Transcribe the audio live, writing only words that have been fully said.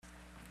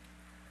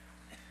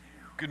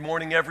Good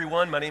morning,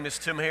 everyone. My name is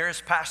Tim Harris,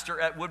 pastor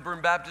at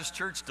Woodburn Baptist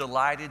Church.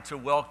 Delighted to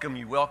welcome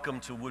you. Welcome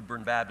to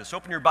Woodburn Baptist.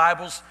 Open your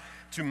Bibles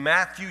to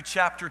Matthew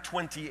chapter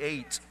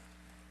 28.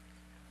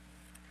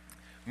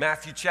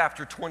 Matthew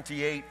chapter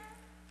 28.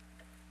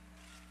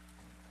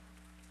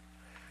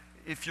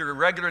 If you're a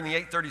regular in the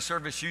 8:30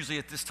 service, usually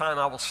at this time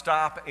I will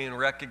stop and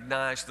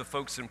recognize the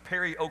folks in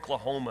Perry,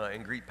 Oklahoma,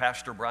 and greet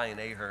Pastor Brian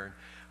Ahern.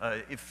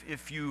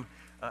 If you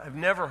have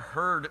never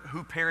heard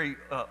who Perry,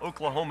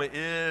 Oklahoma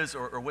is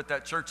or what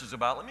that church is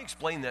about, let me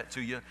explain that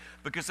to you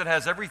because it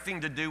has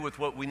everything to do with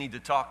what we need to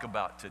talk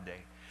about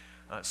today.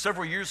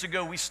 Several years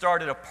ago, we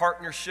started a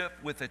partnership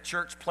with a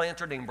church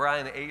planter named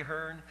Brian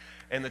Ahern,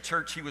 and the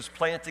church he was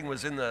planting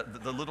was in the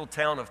little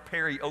town of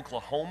Perry,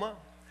 Oklahoma.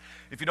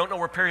 If you don't know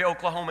where Perry,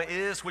 Oklahoma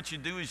is, what you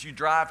do is you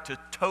drive to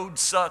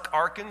Toadsuck,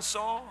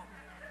 Arkansas.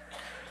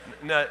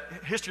 Now,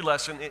 history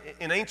lesson,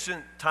 in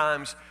ancient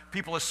times,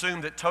 people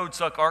assumed that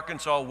Toadsuck,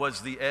 Arkansas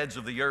was the edge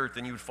of the earth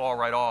and you would fall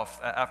right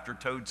off after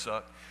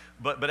Toadsuck.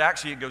 But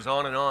actually it goes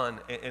on.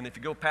 And if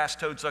you go past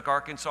Toadsuck,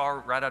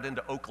 Arkansas, right out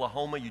into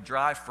Oklahoma, you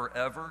drive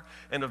forever.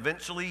 And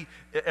eventually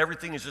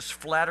everything is just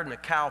flatter than a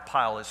cow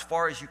pile. As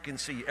far as you can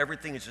see,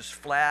 everything is just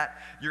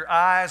flat. Your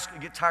eyes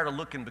get tired of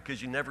looking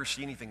because you never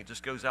see anything. It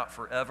just goes out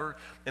forever.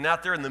 And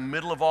out there in the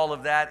middle of all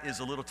of that is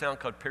a little town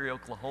called Perry,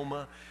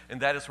 Oklahoma.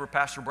 And that is where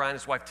Pastor Brian and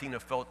his wife Tina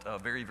felt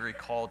very, very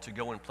called to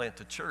go and plant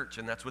a church.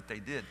 And that's what they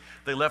did.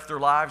 They left their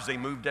lives. They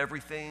moved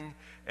everything.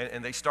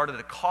 And they started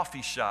a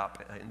coffee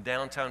shop in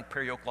downtown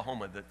Perry,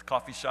 Oklahoma. The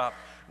coffee shop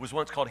was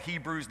once called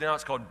Hebrews. Now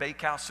it's called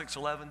Bakehouse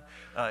 611.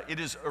 It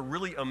is a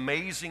really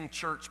amazing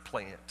church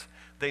plant.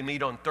 They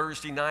meet on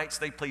Thursday nights.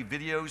 They play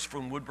videos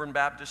from Woodburn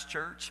Baptist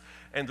Church.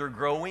 And they're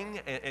growing,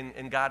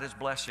 and God is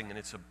blessing. And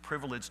it's a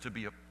privilege to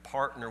be a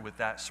partner with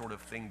that sort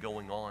of thing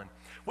going on.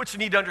 What you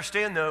need to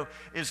understand, though,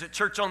 is that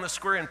Church on the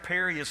Square in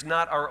Perry is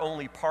not our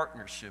only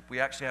partnership. We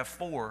actually have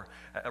 4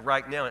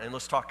 right now, and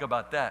let's talk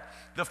about that.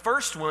 The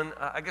first one,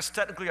 I guess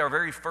technically our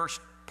very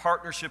first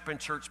partnership in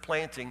church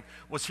planting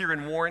was here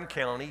in Warren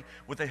County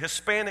with a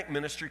Hispanic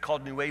ministry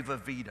called Nueva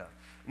Vida.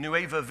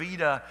 Nueva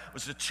Vida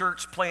was a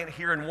church plant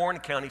here in Warren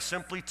County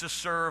simply to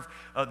serve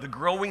the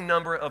growing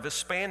number of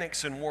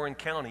Hispanics in Warren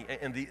County,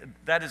 and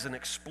that is an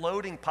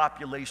exploding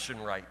population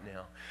right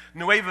now.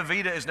 Nueva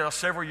Vida is now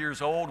several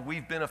years old.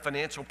 We've been a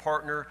financial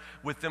partner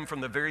with them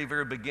from the very,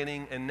 very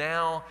beginning, and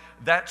now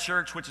that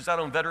church, which is out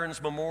on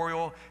Veterans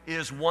Memorial,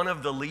 is one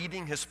of the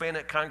leading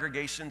Hispanic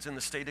congregations in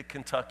the state of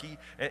Kentucky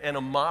and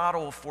a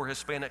model for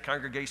Hispanic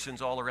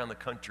congregations all around the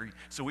country,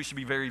 so we should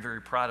be very,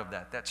 very proud of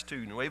that. That's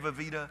 2, Nueva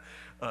Vida,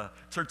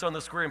 Church on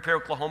the Square in Perry,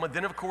 Oklahoma.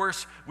 Then, of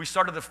course, we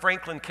started the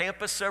Franklin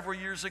campus several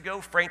years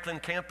ago. Franklin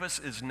campus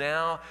is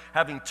now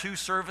having 2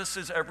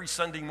 services every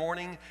Sunday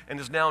morning and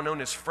is now known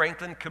as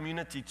Franklin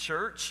Community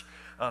Church.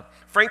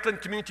 Franklin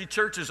Community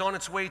Church is on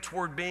its way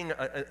toward being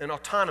an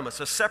autonomous,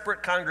 a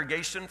separate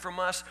congregation from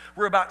us.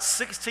 We're about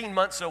 16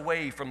 months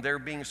away from their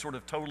being sort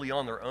of totally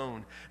on their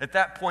own. At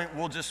that point,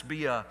 we'll just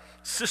be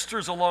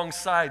sisters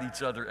alongside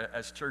each other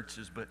as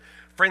churches. But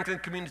Franklin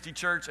Community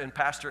Church and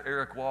Pastor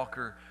Eric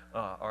Walker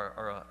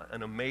are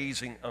an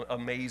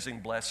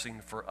amazing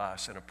blessing for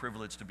us and a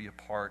privilege to be a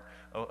part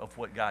of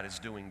what God is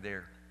doing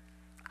there.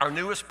 Our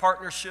newest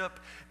partnership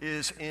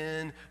is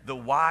in the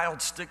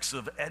wild sticks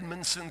of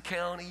Edmonson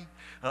County,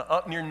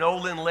 up near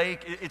Nolan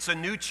Lake. It's a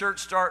new church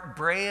start,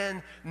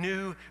 brand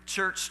new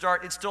church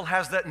start. It still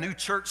has that new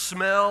church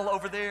smell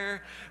over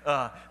there.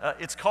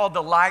 It's called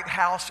the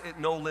Lighthouse at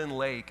Nolan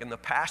Lake, and the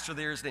pastor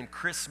there is named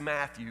Chris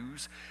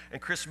Matthews.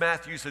 And Chris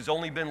Matthews has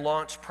only been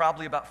launched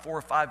probably about 4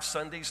 or 5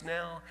 Sundays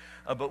now.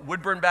 But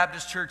Woodburn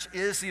Baptist Church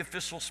is the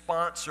official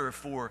sponsor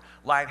for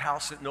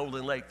Lighthouse at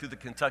Nolan Lake through the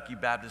Kentucky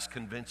Baptist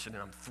Convention.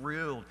 And I'm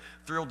thrilled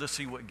to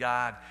see what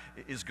God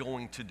is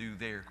going to do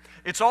there.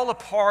 It's all a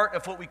part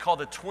of what we call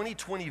the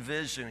 2020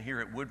 vision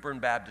here at Woodburn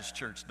Baptist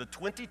Church. The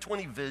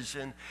 2020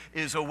 vision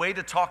is a way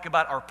to talk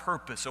about our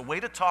purpose, a way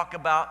to talk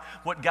about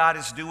what God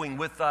is doing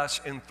with us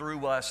and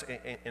through us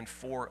and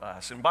for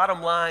us. And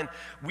bottom line,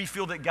 we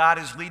feel that God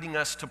is leading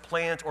us to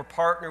plant or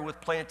partner with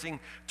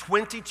planting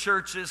 20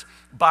 churches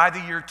by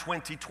the year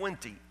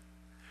 2020.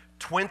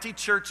 20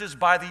 churches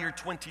by the year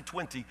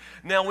 2020.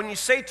 Now, when you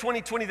say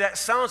 2020, that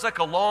sounds like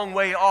a long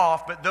way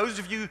off, but those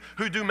of you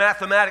who do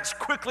mathematics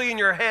quickly in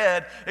your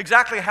head,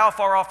 exactly how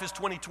far off is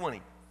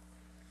 2020?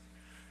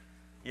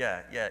 Yeah,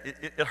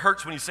 it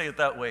hurts when you say it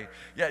that way.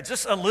 Yeah,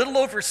 just a little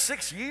over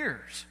 6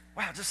 years.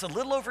 Wow, just a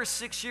little over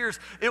 6 years.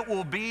 It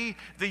will be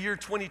the year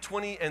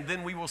 2020, and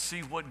then we will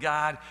see what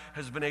God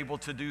has been able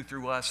to do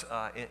through us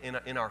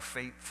in our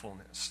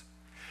faithfulness.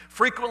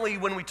 Frequently,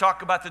 when we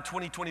talk about the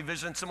 2020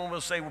 vision, someone will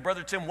say, well,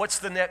 Brother Tim, what's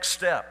the next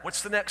step?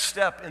 What's the next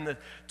step in the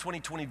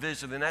 2020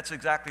 vision? And that's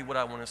exactly what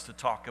I want us to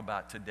talk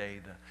about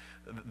today,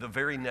 the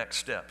very next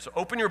step. So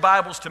open your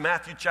Bibles to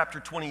Matthew chapter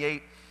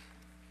 28,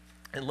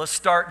 and let's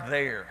start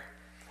there.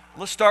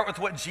 Let's start with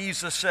what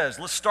Jesus says.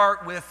 Let's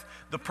start with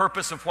the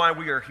purpose of why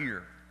we are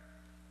here.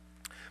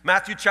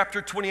 Matthew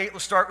chapter 28,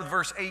 let's start with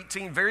verse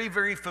 18. Very,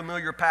 very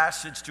familiar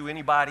passage to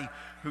anybody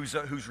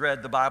who's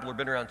read the Bible or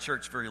been around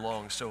church very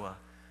long. So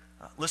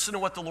Listen to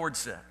what the Lord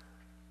said.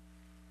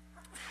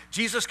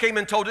 Jesus came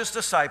and told his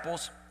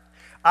disciples,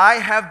 I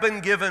have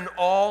been given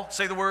all,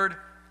 say the word,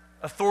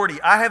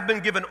 authority. I have been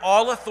given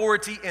all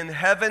authority in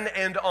heaven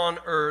and on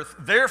earth.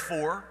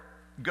 Therefore,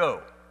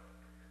 go.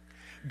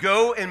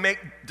 Go and make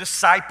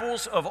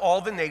disciples of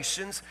all the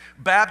nations,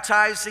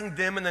 baptizing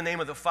them in the name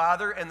of the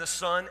Father and the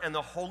Son and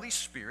the Holy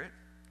Spirit.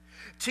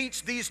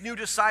 Teach these new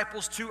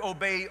disciples to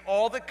obey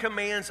all the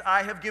commands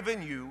I have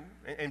given you.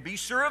 And be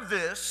sure of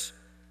this,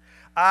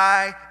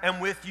 I am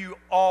with you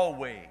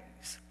always,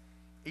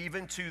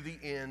 even to the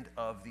end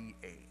of the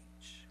age.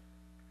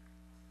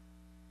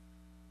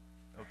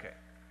 Okay.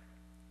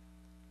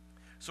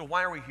 So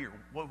why are we here?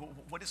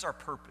 What is our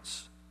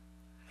purpose?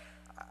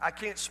 I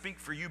can't speak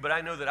for you, but I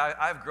know that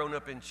I've grown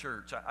up in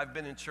church. I've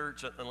been in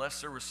church,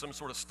 unless there was some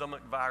sort of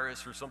stomach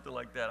virus or something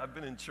like that. I've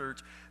been in church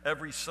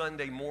every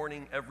Sunday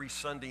morning, every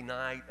Sunday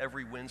night,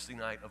 every Wednesday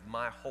night of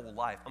my whole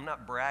life. I'm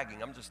not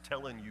bragging. I'm just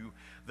telling you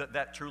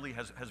that truly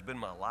has been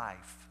my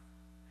life.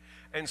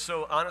 And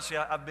so, honestly,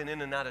 I've been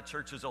in and out of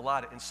churches a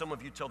lot, and some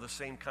of you tell the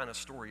same kind of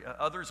story.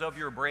 Others of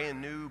you are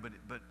brand new,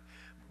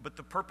 but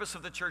the purpose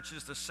of the church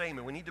is the same,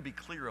 and we need to be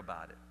clear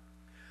about it.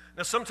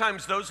 Now,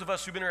 sometimes those of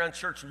us who've been around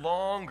church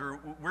longer,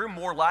 we're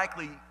more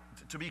likely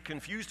to be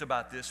confused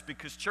about this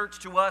because church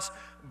to us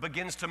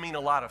begins to mean a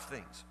lot of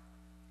things.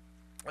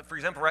 For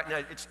example, right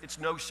now, it's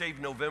No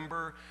Shave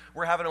November.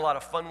 We're having a lot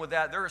of fun with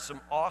that. There are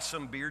some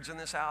awesome beards in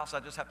this house.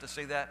 I just have to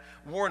say that.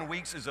 Warren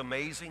Weeks is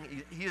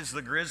amazing. He is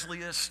the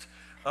grizzliest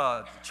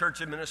church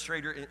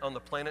administrator on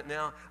the planet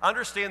now. I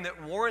understand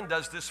that Warren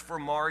does this for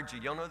Margie.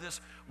 Y'all know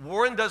this?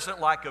 Warren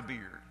doesn't like a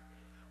beard.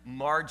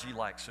 Margie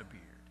likes a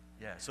beard.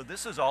 Yeah, so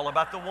this is all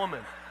about the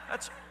woman.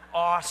 That's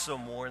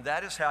awesome, Warren.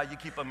 That is how you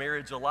keep a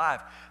marriage alive.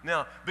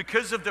 Now,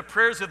 because of the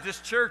prayers of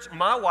this church,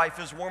 my wife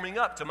is warming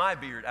up to my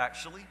beard,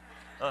 actually.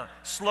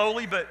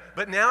 Slowly,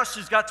 but now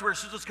she's got to where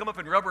she'll just come up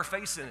and rub her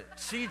face in it.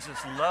 She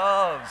just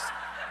loves.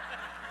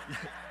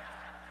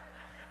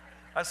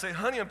 I say,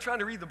 honey, I'm trying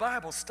to read the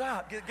Bible.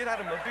 Stop. Get out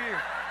of my beard.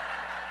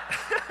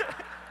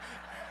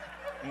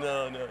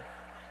 No.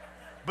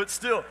 But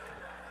still.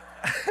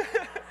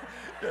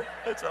 Yeah,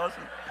 that's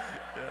awesome.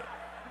 Yeah.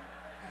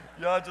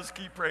 Y'all just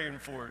keep praying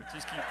for it.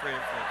 Just keep praying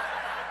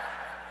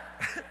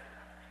for it.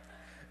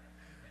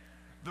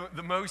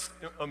 The most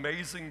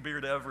amazing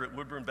beard ever at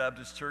Woodburn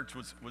Baptist Church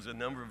was a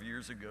number of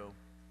years ago.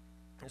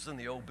 I was in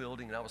the old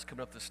building, and I was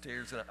coming up the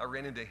stairs, and I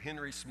ran into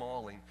Henry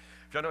Smalling.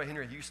 If y'all know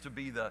Henry, he used to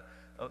be the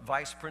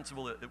vice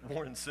principal at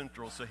Warren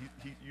Central, so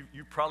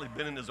you've probably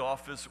been in his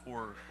office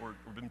or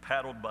been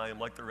paddled by him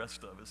like the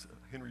rest of us.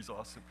 Henry's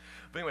awesome.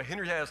 But anyway,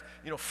 Henry has,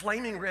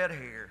 flaming red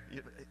hair.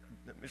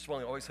 Mr.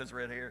 Smalling always has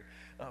red hair.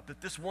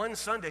 But this one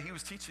Sunday, he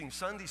was teaching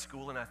Sunday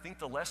school, and I think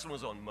the lesson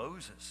was on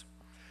Moses.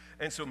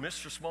 And so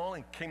Mr.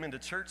 Smalling came into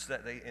church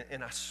that day,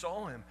 and I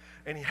saw him,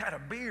 and he had a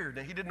beard,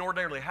 and he didn't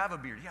ordinarily have a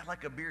beard. He had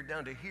like a beard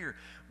down to here,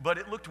 but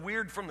it looked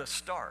weird from the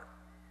start.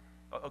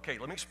 Okay,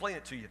 let me explain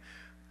it to you.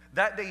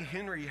 That day,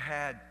 Henry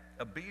had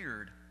a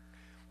beard,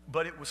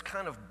 but it was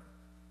kind of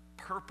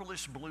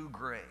purplish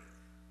blue-gray.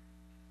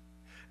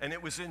 And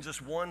it was in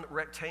just one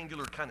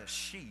rectangular kind of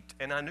sheet,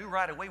 and I knew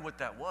right away what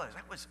that was.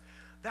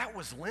 That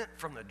was lint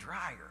from the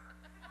dryer.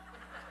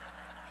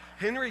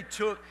 Henry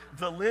took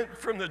the lint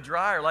from the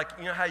dryer, like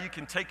how you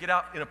can take it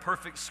out in a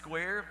perfect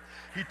square.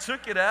 He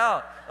took it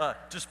out,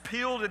 just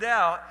peeled it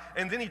out,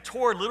 and then he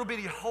tore a little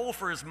bitty hole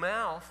for his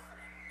mouth,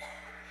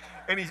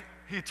 and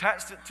he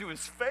attached it to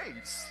his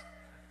face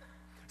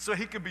so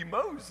he could be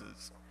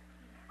Moses.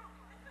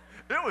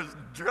 It was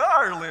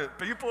dryer lint,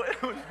 people.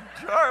 It was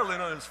dryer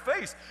lint on his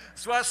face.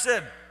 So I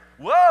said,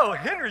 whoa,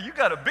 Henry, you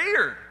got a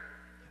beard.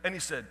 And he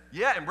said,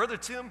 yeah, and Brother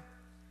Tim,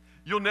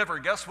 you'll never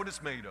guess what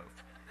it's made of.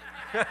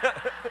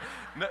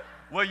 No,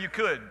 well, you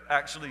could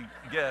actually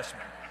guess.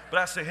 But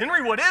I said,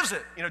 Henry, what is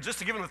it? Just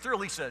to give him the thrill,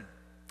 he said,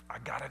 I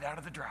got it out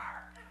of the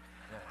dryer.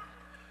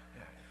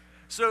 Yeah.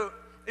 So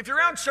if you're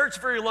around church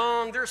very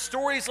long, there are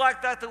stories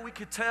like that we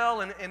could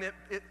tell, and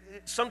it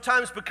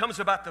sometimes becomes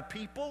about the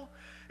people.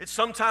 It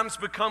sometimes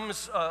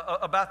becomes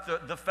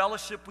about the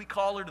fellowship, we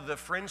call it, or the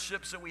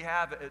friendships that we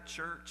have at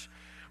church.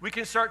 We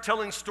can start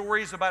telling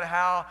stories about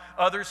how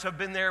others have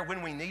been there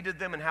when we needed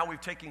them and how we've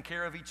taken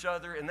care of each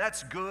other, and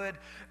that's good,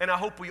 and I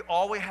hope we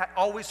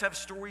always have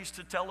stories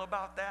to tell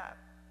about that.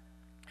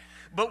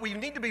 But we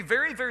need to be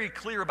very, very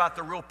clear about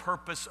the real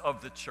purpose of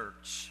the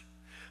church.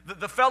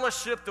 The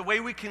fellowship, the way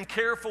we can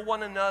care for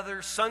one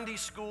another, Sunday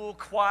school,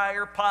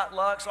 choir,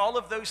 potlucks, all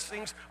of those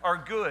things are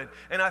good.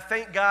 And I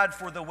thank God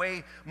for the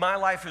way my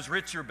life is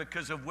richer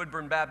because of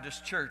Woodburn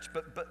Baptist Church.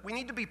 But we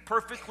need to be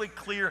perfectly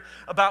clear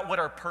about what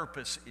our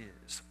purpose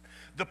is.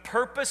 The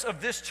purpose of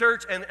this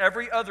church and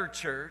every other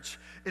church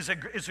is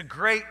a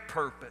great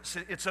purpose.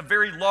 It's a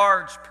very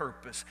large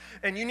purpose.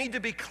 And you need to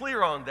be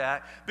clear on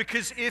that,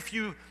 because if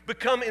you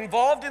become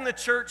involved in the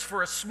church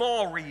for a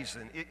small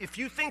reason, if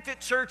you think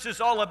that church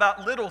is all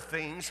about little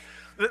things,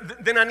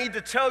 then I need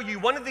to tell you,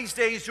 one of these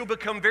days you'll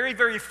become very,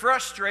 very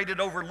frustrated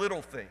over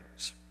little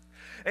things.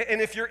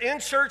 And if you're in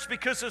church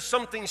because of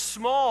something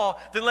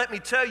small, then let me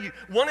tell you,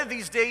 one of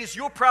these days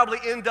you'll probably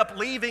end up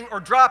leaving or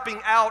dropping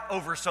out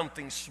over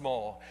something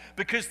small.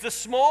 Because the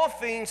small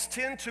things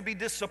tend to be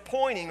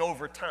disappointing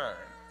over time.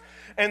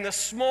 And the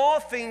small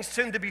things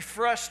tend to be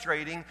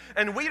frustrating,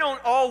 and we don't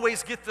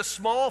always get the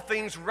small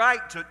things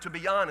right, to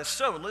be honest.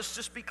 So let's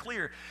just be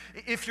clear.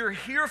 If you're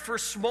here for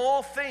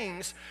small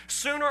things,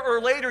 sooner or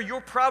later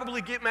you'll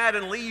probably get mad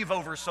and leave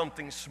over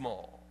something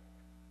small.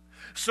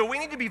 So we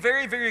need to be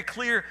very, very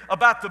clear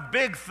about the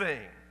big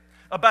thing.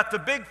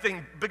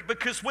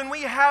 Because when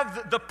we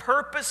have the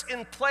purpose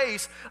in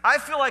place, I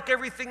feel like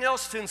everything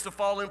else tends to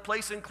fall in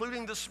place,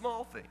 including the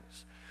small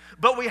things.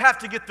 But we have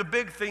to get the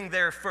big thing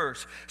there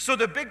first. So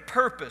the big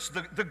purpose,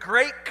 the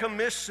Great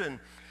Commission,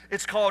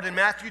 it's called in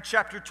Matthew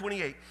chapter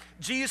 28.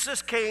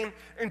 Jesus came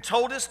and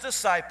told his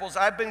disciples,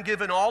 I've been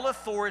given all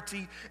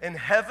authority in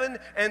heaven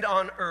and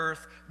on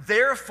earth.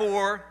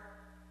 Therefore,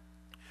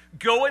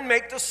 go and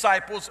make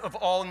disciples of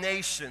all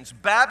nations,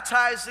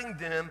 baptizing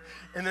them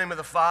in the name of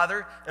the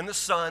Father and the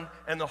Son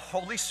and the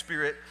Holy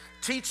Spirit,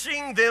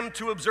 teaching them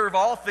to observe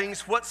all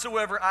things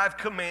whatsoever I've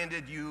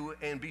commanded you,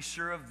 and be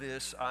sure of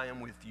this, I am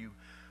with you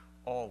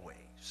always.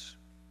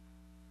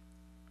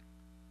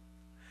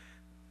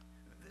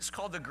 It's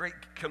called the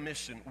Great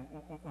Commission.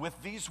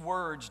 With these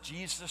words,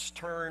 Jesus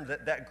turned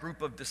that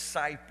group of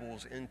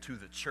disciples into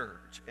the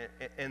church,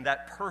 and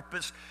that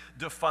purpose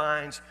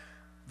defines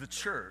the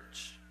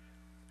church.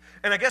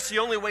 And I guess the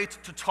only way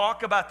to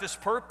talk about this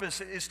purpose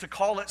is to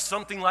call it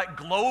something like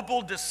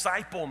global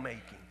disciple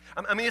making.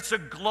 I mean, it's a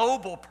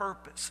global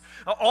purpose.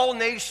 All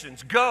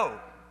nations, go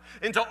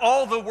into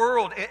all the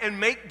world and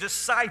make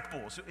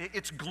disciples.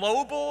 It's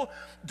global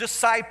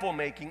disciple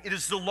making. It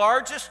is the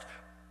largest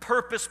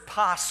purpose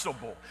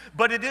possible,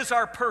 but it is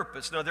our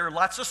purpose. Now, there are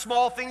lots of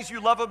small things you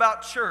love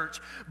about church,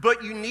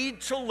 but you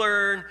need to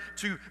learn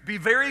to be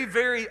very,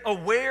 very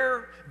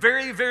aware,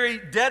 very, very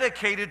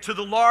dedicated to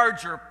the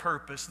larger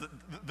purpose,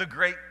 the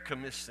Great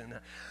Commission.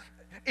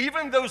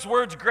 Even those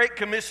words, Great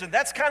Commission,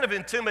 that's kind of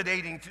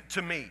intimidating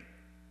to me.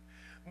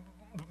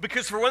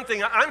 Because for one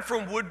thing, I'm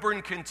from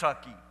Woodburn,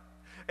 Kentucky.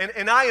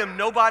 And I am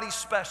nobody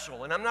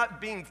special, and I'm not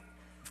being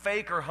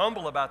fake or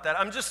humble about that.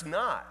 I'm just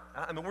not.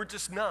 I mean, we're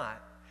just not.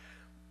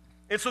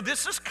 And so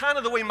this is kind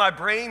of the way my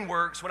brain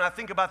works when I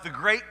think about the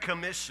Great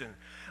Commission.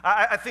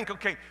 I think,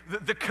 okay,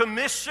 the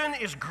commission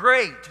is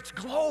great. It's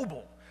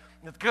global.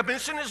 The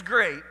commission is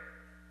great.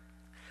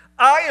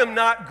 I am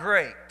not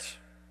great.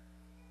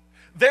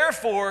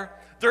 Therefore,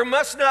 there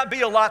must not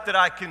be a lot that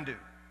I can do.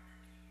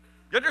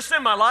 You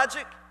understand my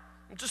logic?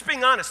 I'm just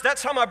being honest.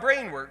 That's how my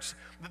brain works.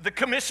 The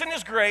commission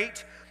is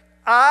great.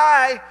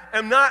 I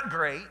am not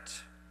great.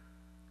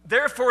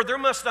 Therefore, there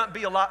must not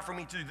be a lot for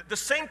me to do. The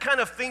same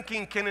kind of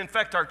thinking can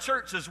infect our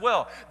church as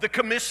well. The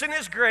commission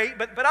is great,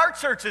 but our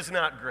church is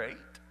not great.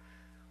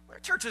 Our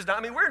church is not.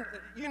 I mean,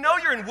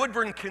 you're in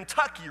Woodburn,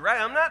 Kentucky, right?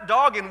 I'm not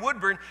dogging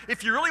Woodburn.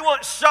 If you really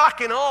want shock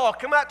and awe,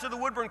 come out to the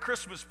Woodburn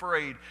Christmas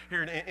parade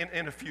here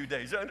in a few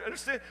days.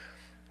 Understand?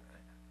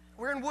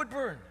 We're in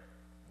Woodburn.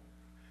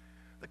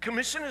 The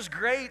commission is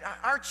great.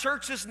 Our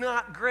church is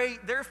not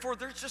great. Therefore,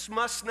 there just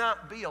must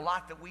not be a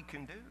lot that we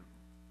can do.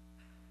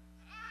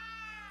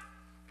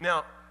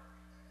 Now,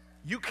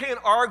 you can't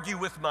argue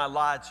with my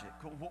logic.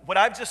 What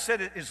I've just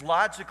said is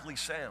logically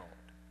sound.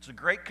 It's a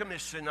great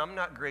commission. I'm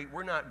not great.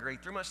 We're not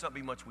great. There must not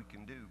be much we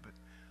can do.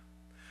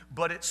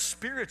 But it's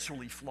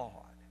spiritually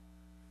flawed.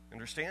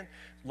 Understand?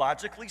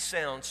 Logically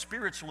sound,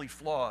 spiritually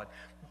flawed.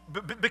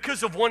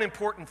 Because of one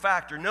important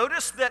factor.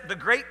 Notice that the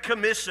Great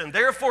Commission,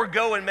 therefore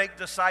go and make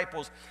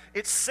disciples,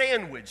 it's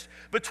sandwiched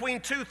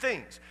between two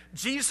things.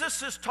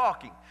 Jesus is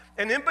talking,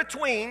 and in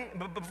between,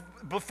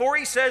 before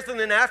he says and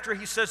then after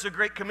he says the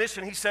Great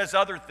Commission, he says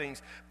other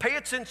things. Pay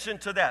attention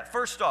to that.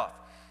 First off,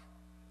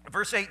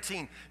 verse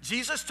 18,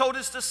 Jesus told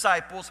his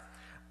disciples,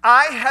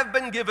 I have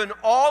been given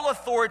all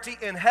authority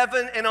in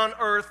heaven and on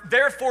earth,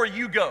 therefore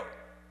you go.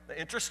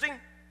 Interesting?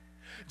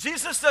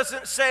 Jesus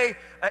doesn't say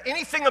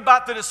anything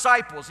about the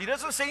disciples. He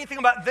doesn't say anything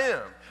about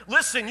them.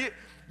 Listen,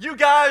 you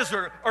guys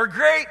are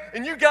great,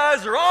 and you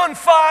guys are on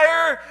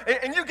fire,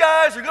 and you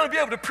guys are going to be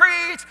able to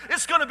preach.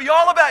 It's going to be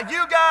all about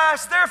you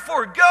guys,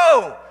 therefore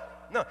go.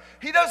 No,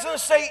 he doesn't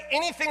say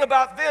anything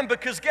about them,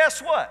 because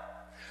guess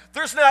what?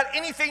 There's not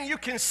anything you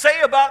can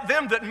say about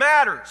them that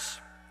matters.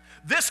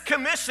 This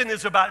commission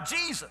is about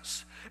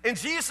Jesus. And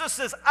Jesus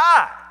says,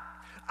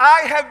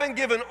 I have been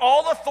given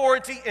all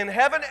authority in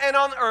heaven and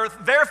on earth,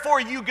 therefore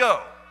you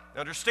go.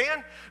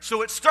 Understand?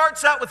 So it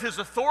starts out with his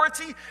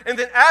authority, and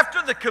then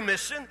after the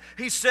commission,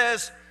 he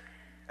says,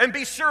 and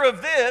be sure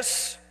of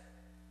this,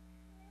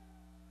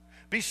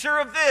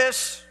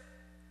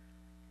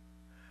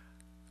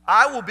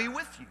 I will be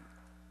with you.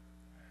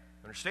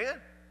 Understand?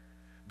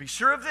 Be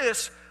sure of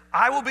this,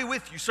 I will be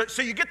with you.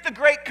 So you get the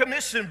Great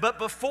Commission, but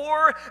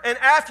before and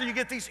after you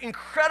get these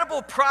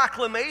incredible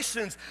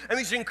proclamations and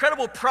these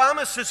incredible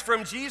promises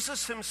from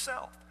Jesus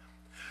himself.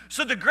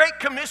 So the Great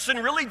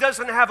Commission really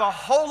doesn't have a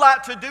whole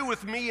lot to do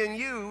with me and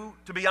you,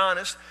 to be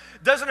honest.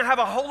 Doesn't have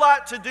a whole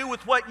lot to do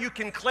with what you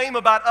can claim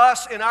about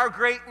us and our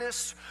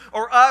greatness,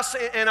 or us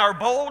and our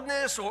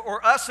boldness,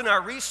 or us and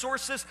our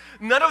resources.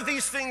 None of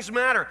these things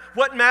matter.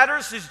 What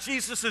matters is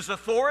Jesus'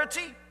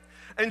 authority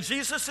and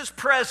Jesus'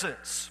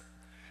 presence.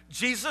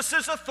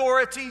 Jesus'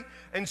 authority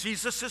and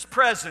Jesus'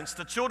 presence.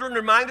 The children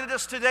reminded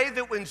us today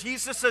that when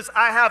Jesus says,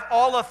 I have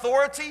all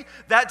authority,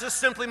 that just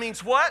simply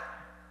means what?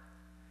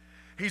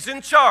 He's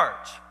in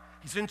charge.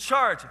 He's in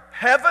charge.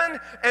 Heaven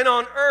and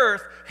on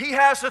earth, he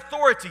has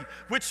authority,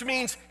 which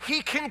means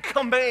he can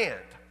command.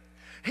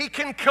 He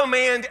can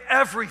command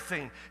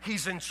everything.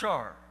 He's in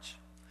charge.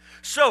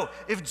 So,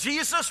 if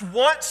Jesus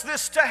wants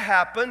this to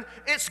happen,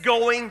 it's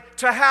going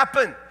to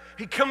happen.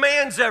 He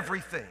commands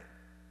everything.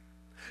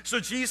 So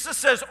Jesus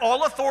says,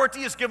 all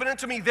authority is given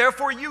unto me,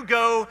 therefore you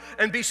go,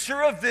 and be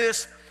sure of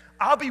this,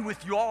 I'll be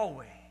with you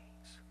always.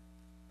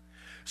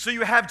 So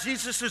you have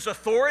Jesus'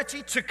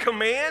 authority to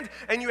command,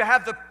 and you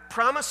have the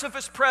promise of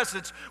his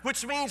presence,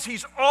 which means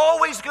he's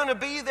always going to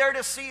be there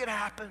to see it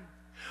happen.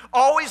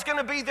 Always going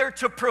to be there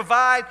to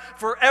provide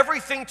for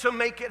everything to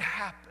make it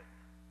happen.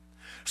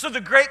 So the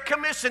Great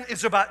Commission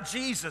is about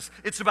Jesus.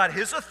 It's about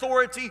his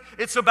authority.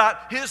 It's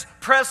about his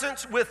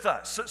presence with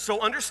us.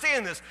 So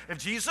understand this. If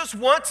Jesus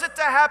wants it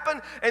to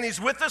happen and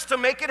he's with us to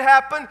make it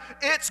happen,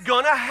 it's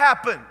going to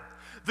happen.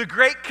 The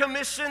Great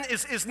Commission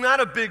is not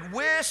a big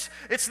wish.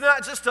 It's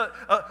not just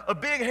a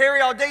big,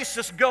 hairy,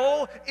 audacious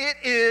goal. It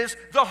is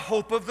the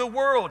hope of the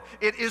world.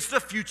 It is the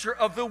future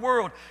of the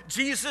world.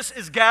 Jesus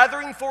is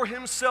gathering for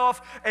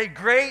himself a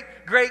great,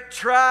 great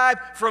tribe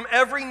from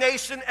every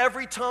nation,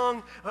 every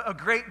tongue, a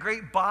great,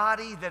 great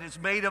body that is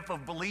made up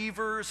of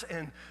believers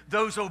and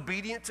those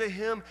obedient to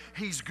him.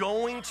 He's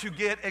going to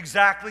get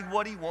exactly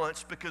what he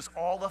wants because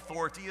all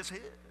authority is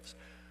his.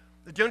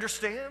 Do you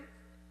understand?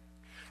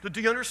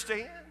 Do you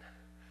understand?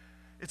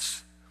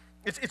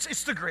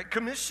 It's the Great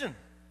Commission.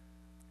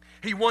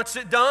 He wants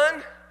it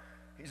done.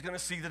 He's going to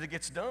see that it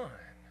gets done.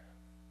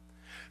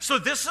 So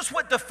this is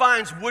what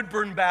defines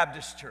Woodburn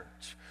Baptist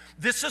Church.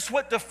 This is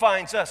what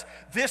defines us.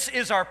 This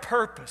is our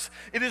purpose.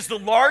 It is the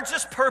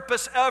largest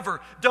purpose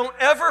ever. Don't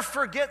ever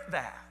forget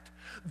that.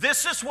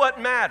 This is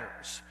what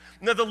matters.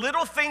 Now, the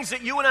little things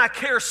that you and I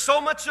care so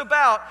much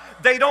about,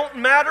 they don't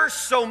matter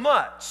so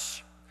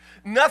much.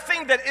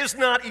 Nothing that is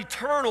not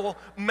eternal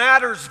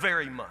matters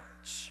very much.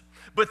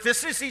 But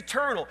this is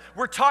eternal.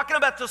 We're talking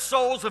about the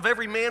souls of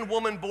every man,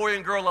 woman, boy,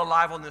 and girl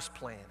alive on this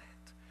planet.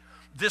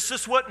 This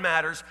is what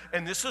matters,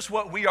 and this is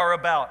what we are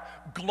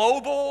about.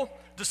 Global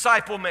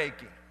disciple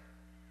making.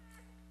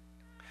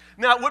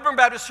 Now, at Woodburn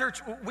Baptist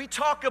Church, we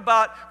talk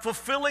about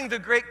fulfilling the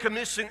Great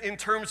Commission in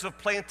terms of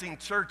planting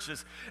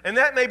churches. And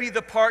that may be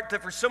the part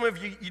that for some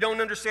of you, you don't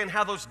understand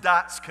how those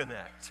dots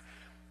connect.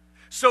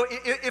 So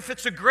if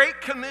it's a Great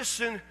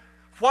Commission,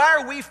 why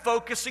are we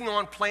focusing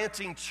on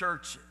planting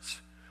churches?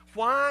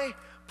 Why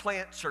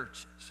plant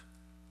churches?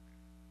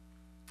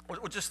 Well,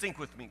 just think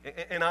with me,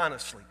 and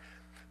honestly.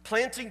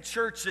 Planting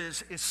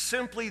churches is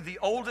simply the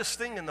oldest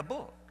thing in the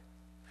book.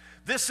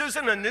 This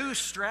isn't a new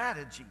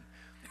strategy.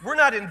 We're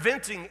not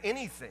inventing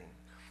anything.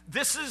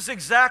 This is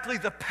exactly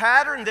the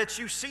pattern that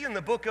you see in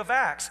the book of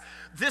Acts.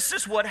 This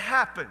is what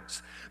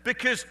happens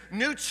because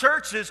new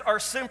churches are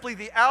simply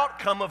the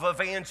outcome of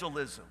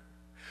evangelism.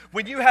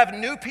 When you have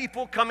new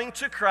people coming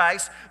to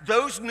Christ,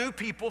 those new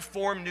people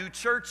form new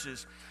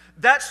churches.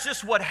 That's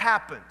just what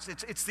happens.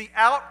 It's the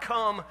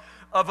outcome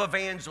of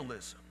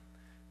evangelism.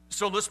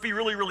 So let's be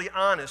really, really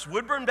honest.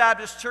 Woodburn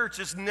Baptist Church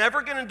is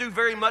never going to do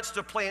very much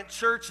to plant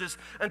churches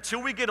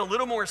until we get a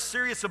little more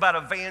serious about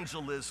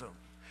evangelism.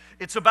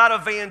 It's about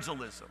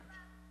evangelism.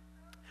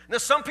 Now,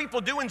 some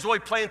people do enjoy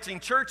planting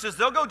churches.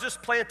 They'll go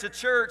just plant a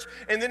church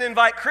and then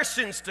invite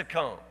Christians to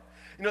come.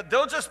 You know,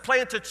 they'll just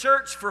plant a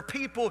church for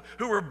people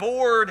who are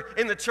bored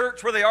in the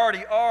church where they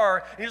already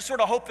are, and you just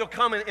sort of hope they'll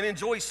come and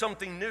enjoy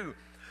something new.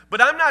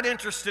 But I'm not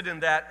interested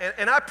in that,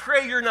 and I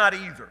pray you're not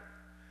either.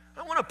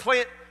 I want to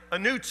plant a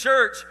new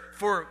church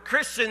for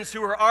Christians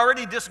who are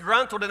already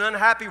disgruntled and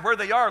unhappy where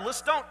they are.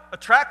 Let's don't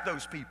attract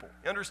those people,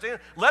 you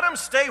understand? Let them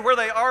stay where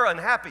they are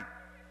unhappy.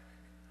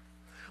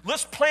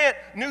 Let's plant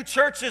new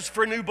churches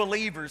for new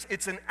believers.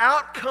 It's an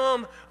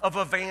outcome of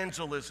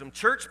evangelism.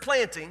 Church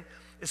planting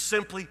is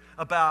simply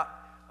about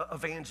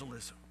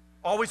evangelism,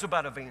 always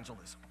about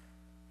evangelism.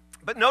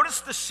 But notice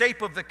the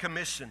shape of the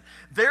commission.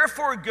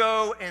 Therefore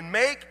go and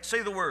make,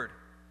 say the word,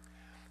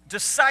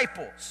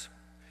 disciples.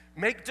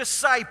 Make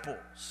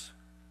disciples.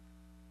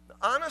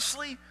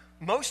 Honestly,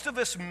 most of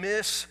us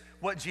miss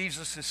what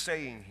Jesus is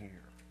saying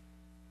here.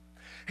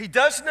 He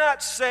does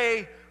not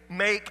say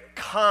make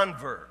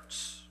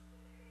converts.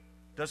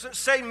 Doesn't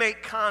say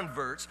make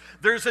converts.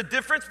 There's a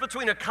difference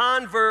between a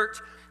convert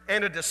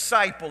and a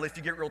disciple if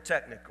you get real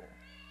technical.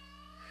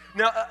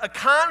 Now, a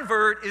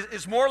convert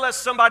is more or less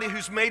somebody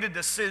who's made a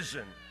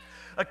decision.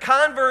 A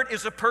convert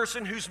is a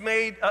person who's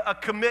made a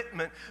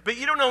commitment, but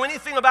you don't know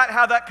anything about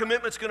how that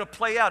commitment's going to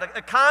play out.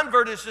 A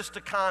convert is just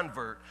a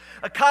convert.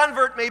 A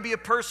convert may be a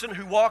person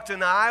who walked in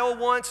the aisle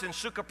once and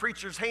shook a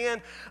preacher's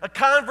hand. A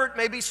convert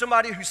may be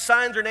somebody who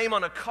signed their name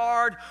on a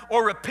card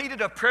or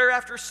repeated a prayer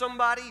after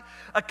somebody.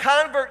 A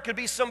convert could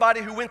be somebody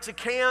who went to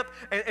camp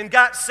and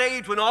got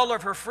saved when all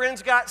of her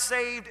friends got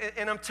saved.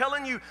 And I'm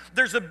telling you,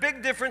 there's a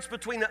big difference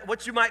between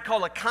what you might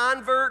call a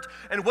convert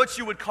and what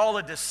you would call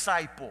a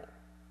disciple.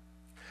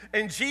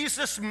 And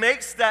Jesus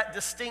makes that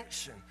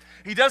distinction.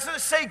 He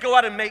doesn't say go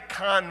out and make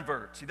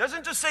converts. He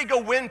doesn't just say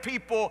go win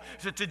people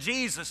to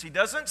Jesus. He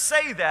doesn't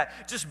say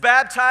that. Just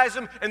baptize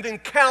them and then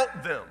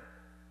count them.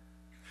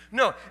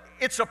 No,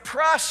 it's a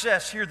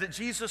process here that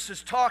Jesus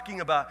is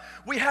talking about.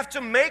 We have to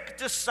make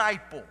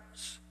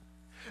disciples.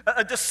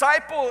 A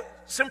disciple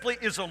simply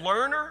is a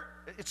learner.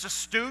 It's a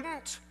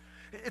student.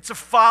 It's a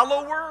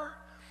follower.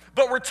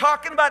 But we're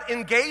talking about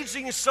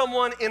engaging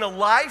someone in a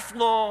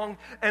lifelong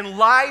and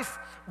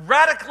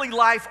radically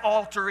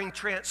life-altering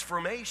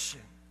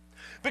transformation.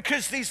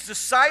 Because these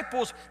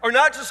disciples are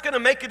not just going to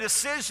make a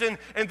decision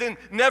and then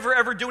never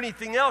ever do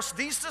anything else.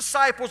 These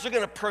disciples are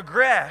going to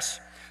progress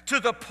to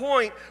the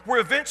point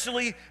where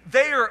eventually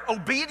they are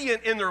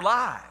obedient in their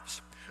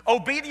lives.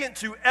 Obedient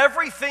to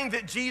everything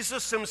that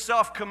Jesus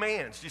himself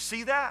commands. Do you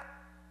see that?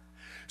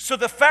 So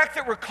the fact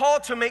that we're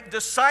called to make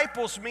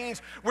disciples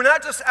means we're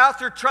not just out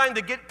there trying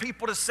to get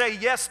people to say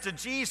yes to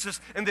Jesus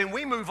and then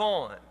we move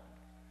on.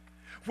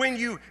 When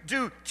you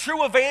do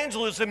true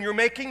evangelism, you're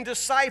making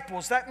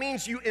disciples. That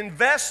means you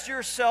invest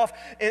yourself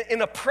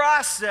in a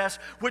process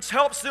which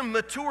helps them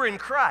mature in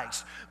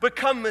Christ,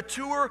 become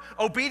mature,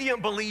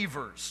 obedient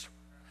believers.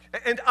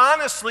 And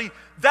honestly,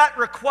 that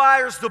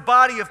requires the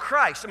body of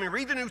Christ. I mean,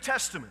 read the New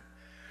Testament.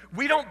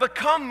 We don't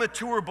become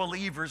mature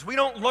believers. We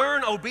don't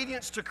learn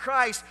obedience to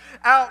Christ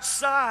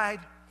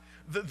outside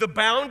the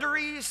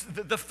boundaries,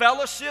 the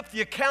fellowship, the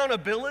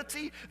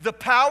accountability, the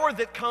power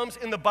that comes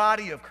in the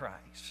body of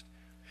Christ.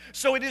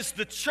 So it is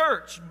the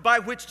church by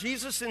which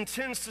Jesus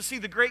intends to see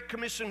the Great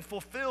Commission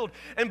fulfilled.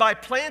 And by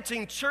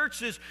planting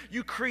churches,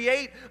 you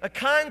create a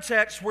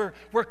context where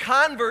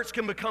converts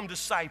can become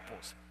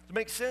disciples. Does it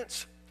make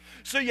sense?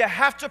 So you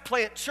have to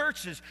plant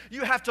churches.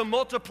 You have to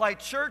multiply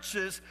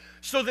churches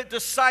so that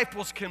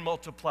disciples can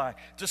multiply.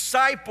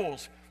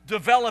 Disciples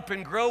develop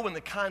and grow in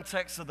the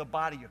context of the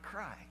body of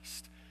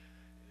Christ.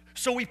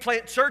 So we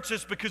plant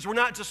churches because we're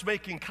not just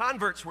making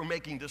converts, we're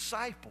making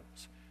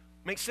disciples.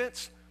 Make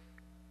sense?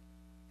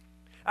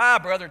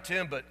 Brother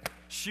Tim, but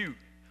shoot.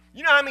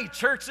 You know how many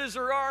churches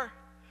there are?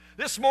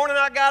 This morning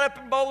I got up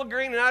in Bowling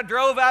Green and I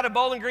drove out of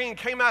Bowling Green and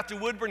came out to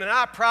Woodburn and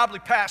I probably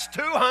passed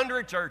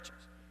 200 churches.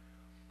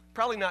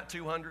 Probably not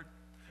 200,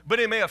 but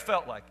it may have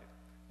felt like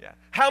it. Yeah.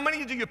 How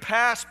many do you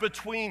pass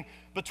between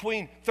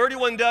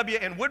 31W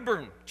and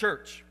Woodburn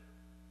Church?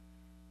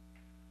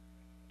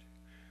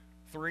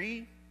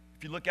 3.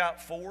 If you look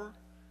out, 4.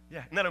 Yeah,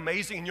 isn't that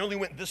amazing? And you only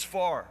went this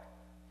far.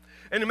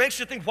 And it makes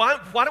you think, why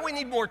do we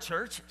need more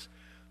churches?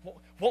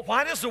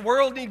 Why does the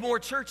world need more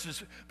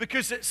churches?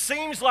 Because it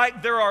seems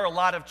like there are a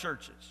lot of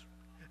churches.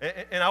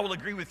 And I will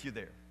agree with you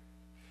there.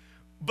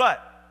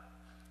 But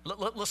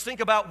let's think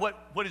about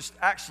what is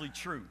actually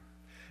true.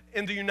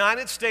 In the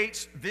United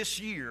States this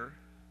year,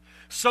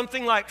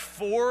 something like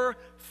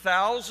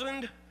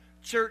 4,000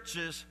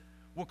 churches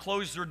will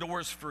close their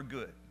doors for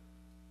good.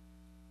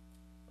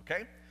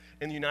 Okay?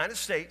 In the United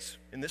States,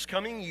 in this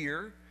coming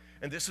year,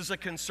 and this is a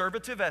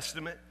conservative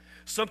estimate,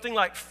 something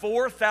like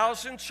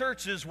 4,000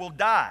 churches will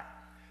die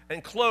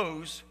and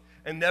close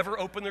and never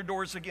open their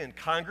doors again.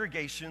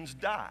 Congregations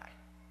die.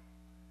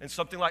 And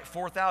something like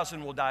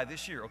 4,000 will die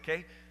this year,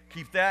 okay?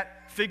 Keep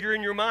that figure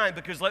in your mind,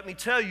 because let me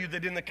tell you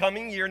that in the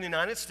coming year in the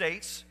United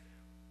States,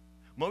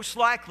 most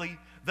likely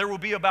there will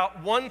be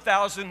about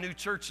 1,000 new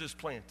churches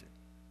planted.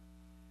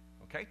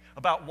 Okay?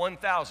 About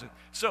 1,000.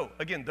 So,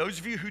 again, those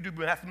of you who do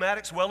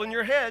mathematics well in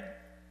your head,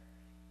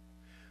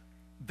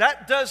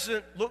 that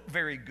doesn't look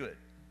very good.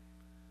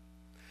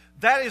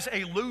 That is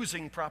a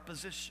losing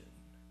proposition.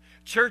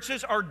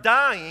 Churches are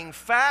dying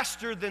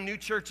faster than new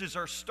churches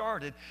are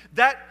started.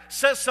 That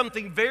says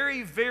something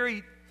very,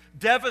 very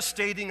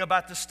devastating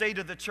about the state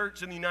of the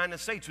church in the United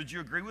States. Would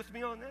you agree with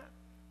me on that?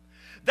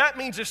 That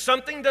means if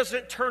something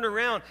doesn't turn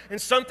around,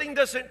 and something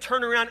doesn't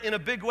turn around in a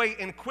big way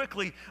and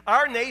quickly,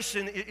 our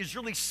nation is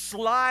really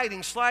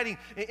sliding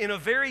in a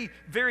very,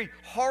 very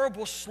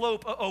horrible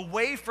slope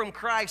away from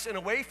Christ and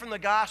away from the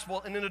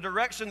gospel and in a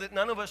direction that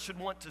none of us should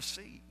want to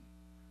see.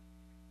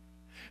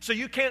 So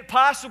you can't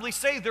possibly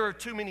say there are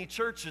too many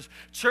churches.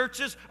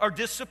 Churches are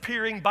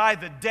disappearing by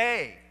the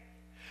day.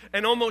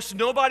 And almost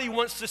nobody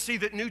wants to see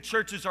that new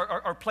churches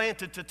are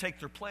planted to take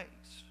their place.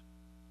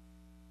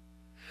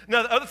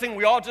 Now, the other thing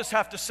we all just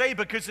have to say,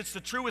 because it's the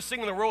truest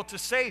thing in the world to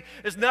say,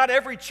 is not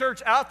every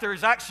church out there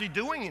is actually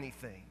doing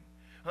anything.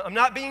 I'm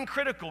not being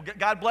critical.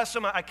 God bless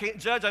them. I can't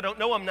judge. I don't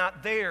know. I'm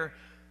not there.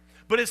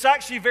 But it's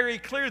actually very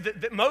clear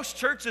that most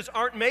churches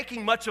aren't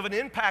making much of an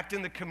impact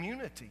in the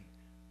community.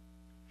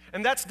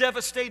 And that's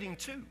devastating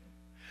too.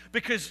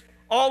 Because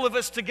all of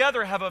us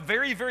together have a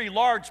very, very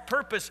large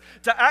purpose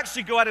to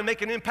actually go out and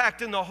make an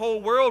impact in the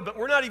whole world, but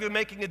we're not even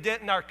making a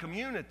dent in our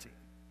community.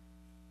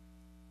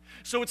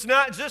 So it's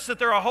not just that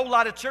there are a whole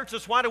lot of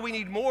churches. Why do we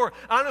need more?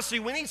 Honestly,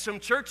 we need some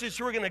churches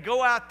who are going to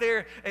go out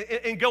there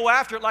and go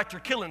after it like they're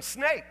killing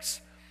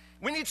snakes.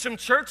 We need some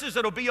churches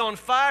that'll be on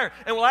fire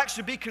and will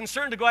actually be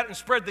concerned to go out and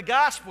spread the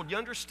gospel. Do you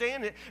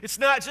understand it? It's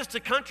not just a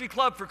country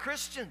club for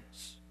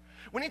Christians.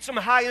 We need some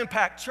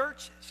high-impact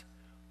churches.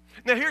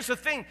 Now, here's the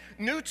thing.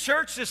 New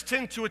churches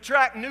tend to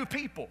attract new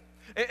people.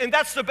 And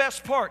that's the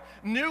best part.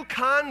 New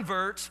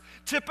converts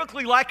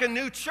typically like a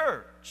new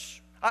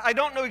church. I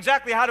don't know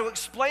exactly how to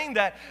explain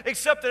that,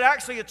 except that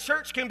actually a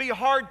church can be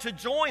hard to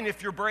join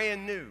if you're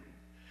brand new.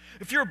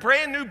 If you're a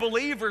brand new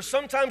believer,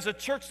 sometimes a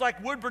church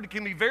like Woodward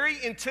can be very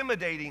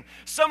intimidating.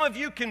 Some of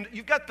you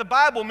you've got the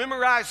Bible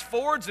memorized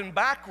forwards and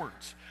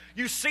backwards.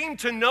 You seem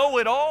to know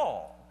it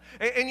all.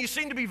 And you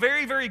seem to be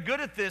very, very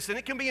good at this, and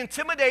it can be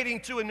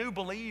intimidating to a new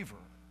believer.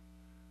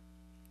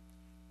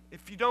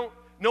 If you don't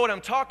know what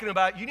I'm talking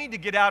about, you need to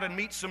get out and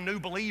meet some new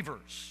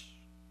believers.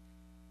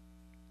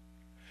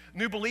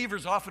 New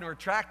believers often are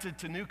attracted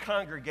to new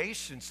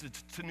congregations,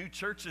 to new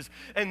churches,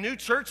 and new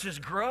churches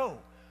grow.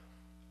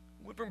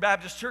 Woodburn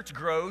Baptist Church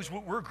grows.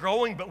 We're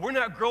growing, but we're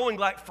not growing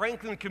like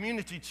Franklin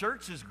Community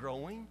Church is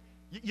growing.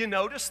 You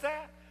notice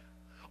that?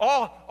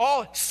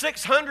 All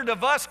 600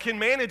 of us can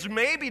manage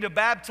maybe to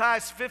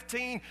baptize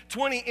 15,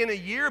 20 in a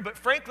year, but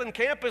Franklin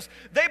campus,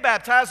 they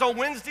baptize on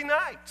Wednesday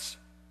nights.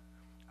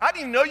 I didn't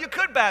even know you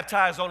could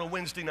baptize on a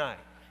Wednesday night.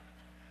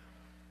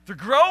 They're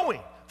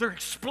growing. They're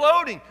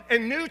exploding,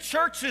 and new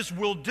churches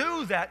will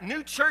do that.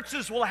 New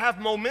churches will have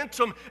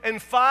momentum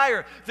and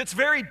fire that's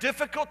very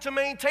difficult to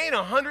maintain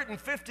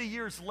 150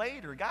 years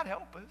later. God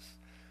help us.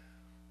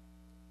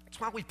 That's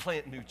why we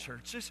plant new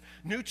churches.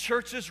 New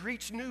churches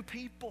reach new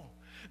people.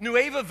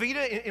 Nueva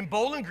Vida in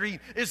Bowling Green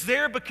is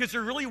there because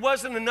there really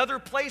wasn't another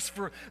place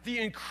for the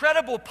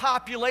incredible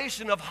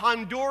population of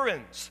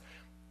Hondurans,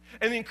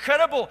 and the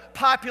incredible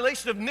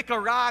population of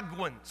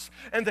Nicaraguans,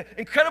 and the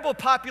incredible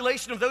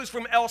population of those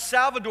from El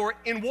Salvador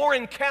in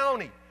Warren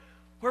County.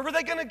 Where were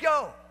they going to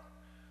go?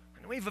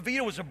 Nueva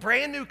Vida was a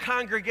brand new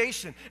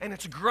congregation, and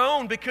it's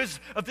grown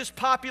because of this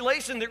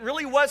population that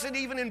really wasn't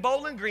even in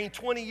Bowling Green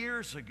 20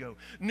 years ago.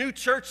 New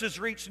churches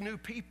reach new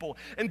people,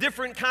 and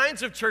different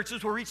kinds of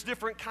churches will reach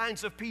different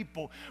kinds of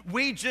people.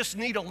 We just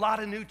need a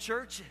lot of new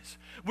churches.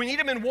 We need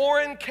them in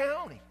Warren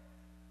County.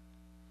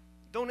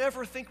 Don't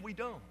ever think we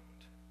don't.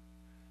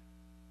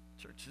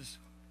 Churches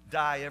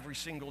die every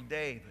single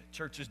day, but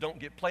churches don't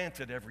get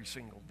planted every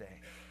single day.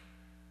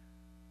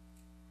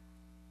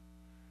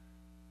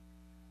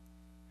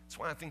 That's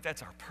why I think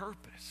that's our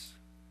purpose.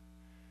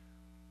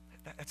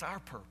 That's our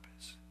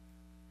purpose.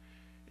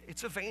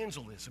 It's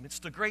evangelism. It's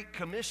the Great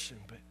Commission,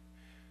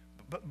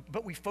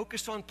 but we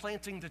focus on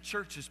planting the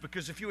churches,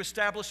 because if you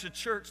establish a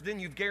church, then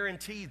you've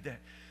guaranteed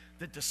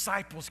that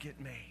disciples get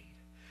made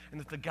and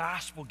that the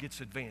gospel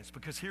gets advanced.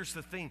 Because here's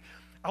the thing.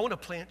 I want to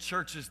plant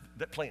churches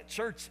that plant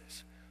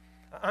churches.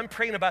 I'm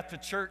praying about the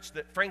church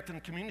that Franklin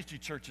Community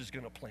Church is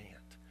going to plant.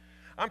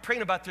 I'm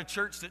praying about the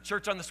church that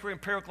Church on the Square in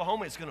Perry,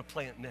 Oklahoma is going to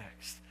plant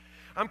next.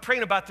 I'm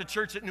praying about the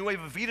church that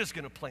Nueva Vida is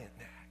going to plant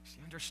next.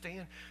 You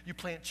understand? You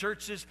plant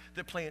churches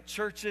that plant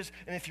churches,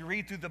 and if you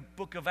read through the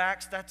book of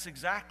Acts, that's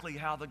exactly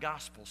how the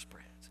gospel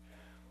spreads.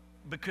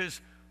 Because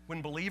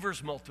when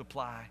believers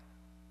multiply,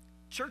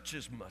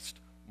 churches must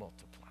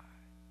multiply.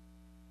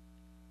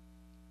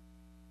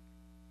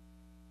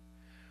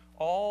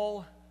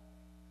 All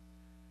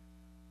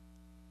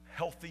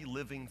healthy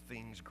living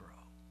things grow.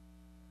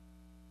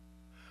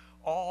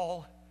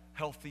 All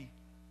healthy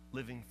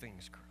living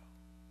things grow.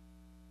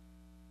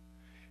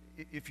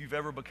 If you've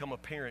ever become a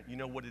parent, you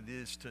know what it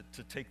is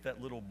to take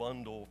that little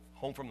bundle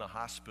home from the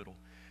hospital,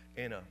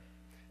 and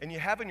you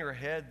have in your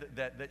head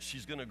that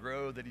she's going to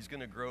grow, that he's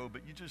going to grow,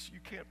 but you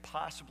can't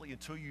possibly,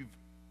 until you've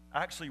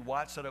actually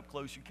watched that up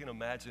close, you can't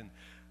imagine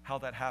how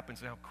that happens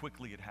and how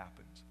quickly it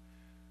happens.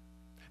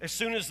 As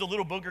soon as the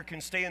little booger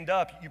can stand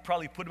up, you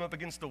probably put him up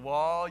against the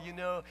wall,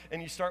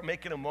 and you start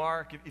making a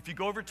mark. If you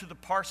go over to the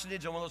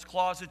parsonage on one of those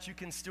closets, you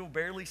can still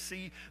barely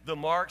see the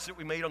marks that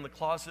we made on the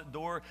closet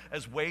door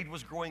as Wade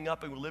was growing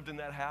up and we lived in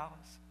that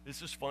house. It's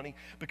just funny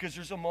because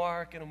there's a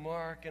mark and a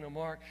mark and a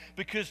mark,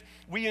 because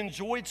we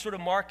enjoyed sort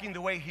of marking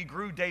the way he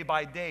grew day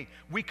by day.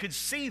 We could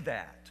see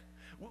that.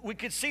 We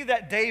could see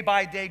that day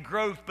by day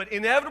growth, but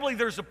inevitably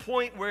there's a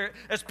point where,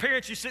 as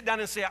parents, you sit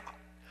down and say, I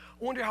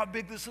wonder how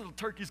big this little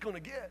turkey's going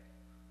to get.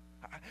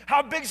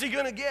 How big is he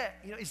going to get?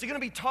 Is he going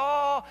to be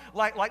tall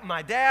like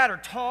my dad, or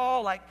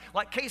tall like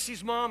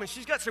Casey's mom, and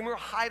she's got some real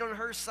height on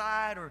her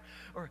side? Or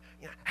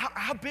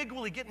how big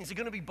will he get? And is he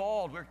going to be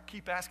bald? We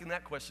keep asking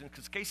that question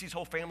because Casey's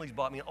whole family's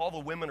bald. I mean, all the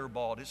women are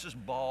bald. It's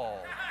just bald.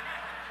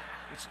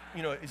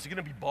 Is he going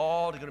to be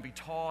bald? Is he going to be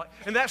tall?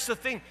 And that's the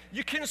thing.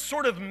 You can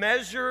sort of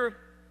measure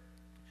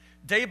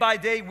day by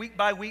day, week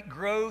by week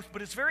growth,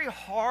 but it's very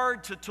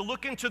hard to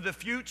look into the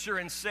future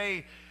and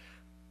say,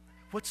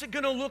 what's it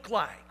going to look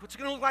like? What's it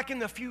going to look like in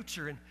the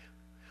future?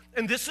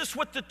 And this is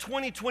what the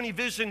 2020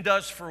 vision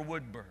does for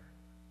Woodburn.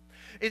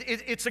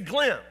 It's a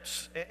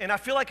glimpse, and I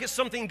feel like it's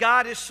something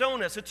God has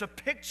shown us. It's a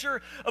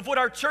picture of what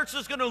our church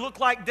is going to look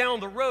like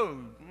down the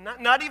road.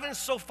 Not even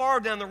so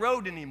far down the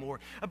road anymore.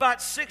 About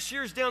 6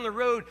 years down the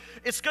road,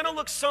 it's going to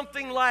look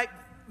something like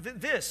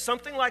this,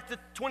 something like the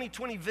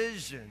 2020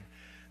 vision.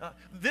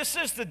 This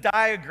is the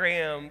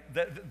diagram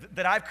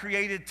that I've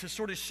created to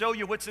sort of show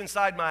you what's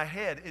inside my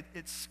head.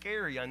 It's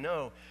scary, I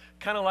know.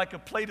 Kind of like a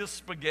plate of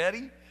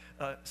spaghetti,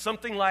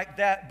 something like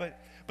that.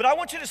 But I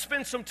want you to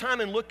spend some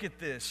time and look at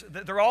this.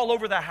 They're all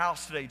over the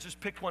house today. Just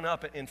pick one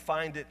up and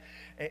find it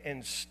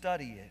and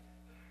study it.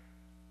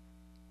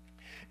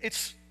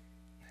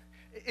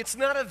 It's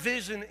not a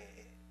vision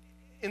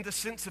in the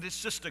sense that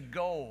it's just a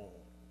goal.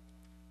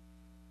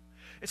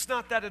 It's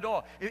not that at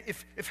all.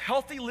 If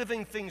healthy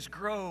living things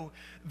grow,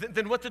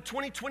 then what the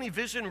 2020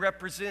 vision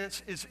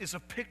represents is a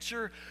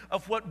picture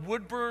of what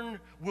Woodburn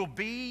will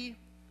be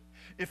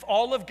if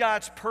all of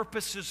God's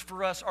purposes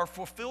for us are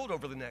fulfilled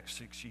over the next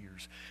 6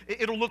 years.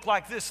 It'll look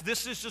like this.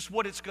 This is just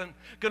what it's going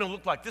to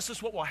look like. This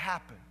is what will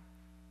happen.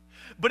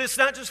 But it's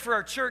not just for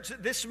our church.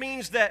 This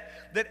means that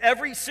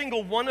every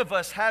single one of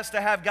us has to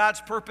have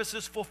God's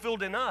purposes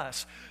fulfilled in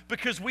us,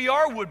 because we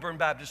are Woodburn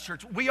Baptist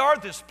Church. We are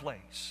this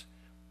place.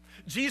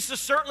 Jesus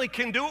certainly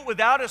can do it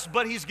without us,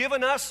 but he's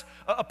given us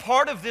a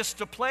part of this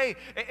to play.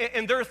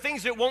 And there are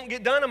things that won't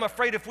get done, I'm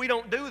afraid, if we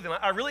don't do them.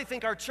 I really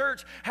think our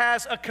church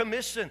has a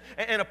commission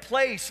and a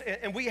place,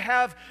 and we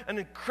have an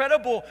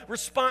incredible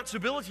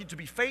responsibility to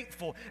be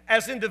faithful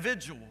as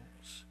individuals.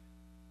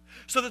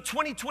 So the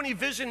 2020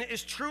 vision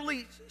is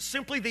truly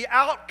simply the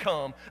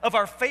outcome of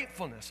our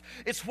faithfulness.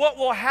 It's what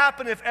will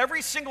happen if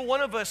every single one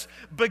of us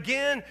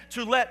begin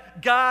to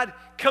let God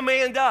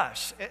command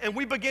us, and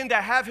we begin to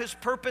have his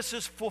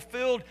purposes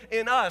fulfilled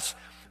in us.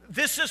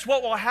 This is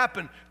what will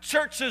happen.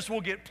 Churches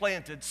will get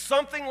planted,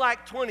 something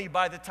like 20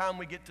 by the time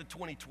we get to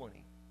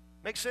 2020.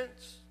 Make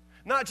sense?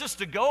 Not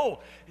just a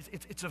goal,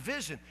 it's a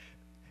vision.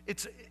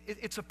 It's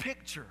a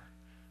picture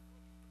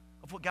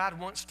of what God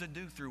wants to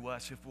do through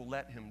us if we'll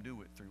let him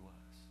do it through us.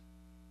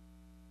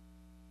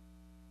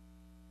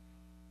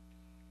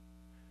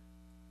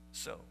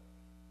 So,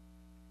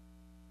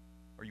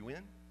 are you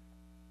in?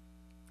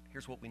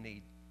 Here's what we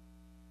need.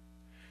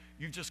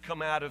 You've just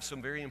come out of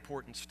some very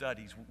important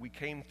studies. We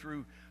came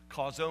through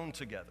Causon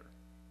together.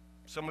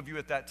 Some of you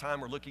at that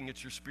time were looking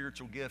at your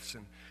spiritual gifts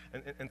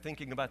and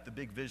thinking about the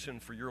big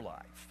vision for your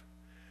life.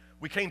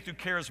 We came through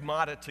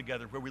Charismata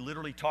together, where we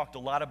literally talked a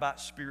lot about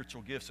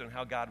spiritual gifts and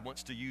how God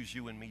wants to use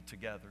you and me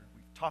together.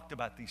 We've talked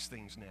about these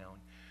things now.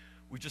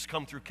 We've just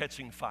come through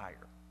Catching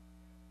Fire.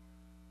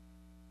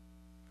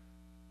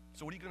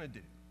 So what are you going to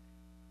do?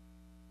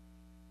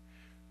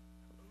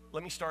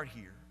 Let me start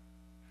here.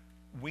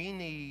 We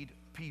need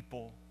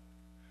people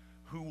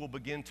who will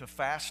begin to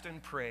fast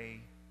and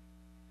pray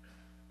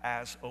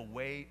as a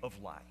way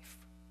of life.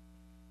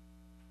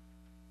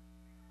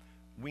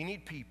 We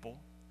need people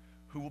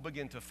who will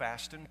begin to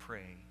fast and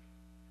pray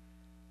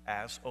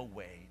as a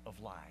way of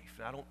life.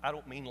 Now, I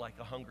don't mean like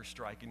a hunger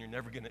strike and you're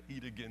never going to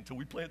eat again until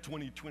we plant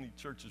 20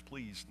 churches,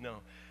 please. No.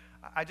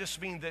 I just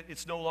mean that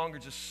it's no longer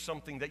just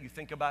something that you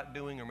think about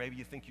doing or maybe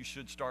you think you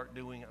should start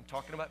doing. I'm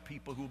talking about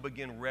people who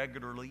begin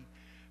regularly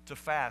to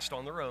fast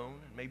on their own,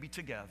 maybe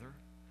together,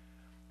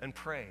 and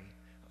pray.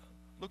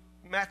 Look,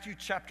 Matthew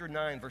chapter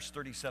 9, verse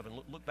 37.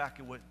 Look back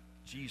at what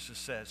Jesus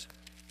says.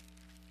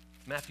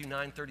 Matthew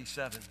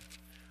 9:37.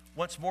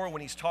 Once more,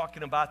 when he's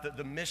talking about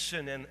the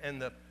mission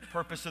and the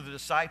purpose of the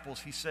disciples,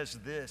 he says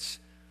this.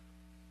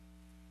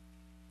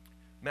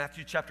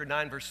 Matthew chapter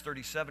 9, verse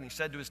 37, he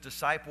said to his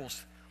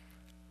disciples,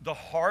 "The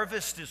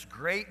harvest is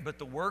great, but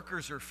the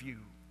workers are few."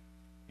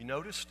 You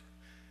noticed?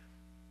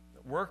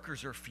 The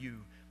workers are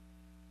few.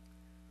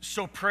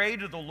 "So pray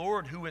to the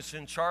Lord who is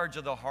in charge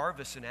of the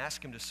harvest and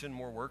ask him to send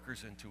more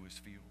workers into his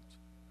fields."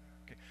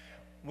 Okay.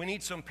 We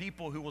need some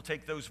people who will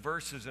take those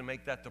verses and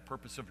make that the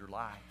purpose of your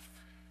life.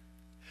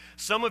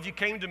 Some of you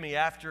came to me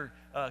after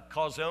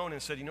Causon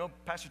and said, "You know,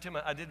 Pastor Tim,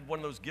 I did one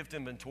of those gift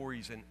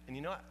inventories, and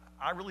you know,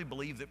 I really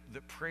believe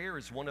that prayer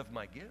is one of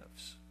my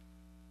gifts."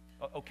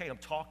 Okay, I'm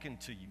talking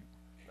to you.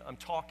 I'm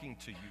talking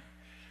to you.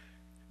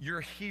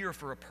 You're here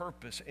for a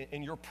purpose,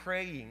 and your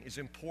praying is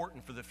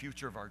important for the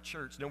future of our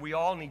church. Now, we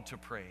all need to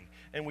pray,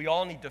 and we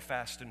all need to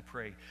fast and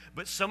pray.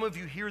 But some of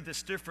you hear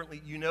this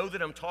differently. You know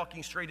that I'm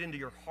talking straight into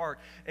your heart,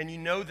 and you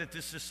know that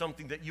this is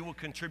something that you will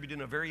contribute in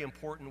a very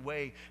important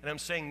way. And I'm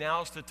saying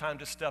now's the time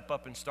to step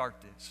up and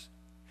start this.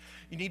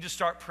 You need to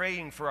start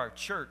praying for our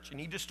church. You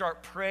need to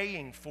start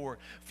praying for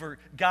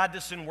God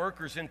to send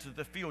workers into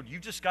the field.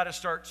 You've just got to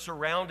start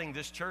surrounding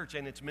this church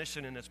and its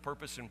mission and its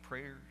purpose in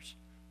prayers.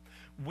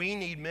 We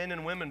need men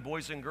and women,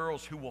 boys and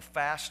girls, who will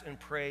fast and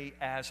pray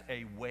as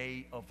a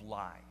way of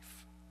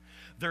life.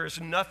 There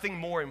is nothing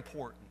more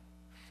important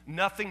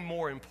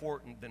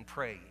than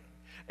praying.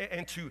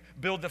 And to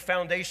build the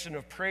foundation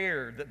of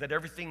prayer that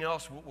everything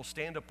else will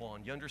stand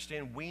upon. You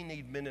understand? We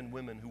need men and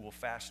women who will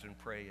fast and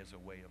pray as a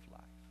way of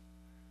life.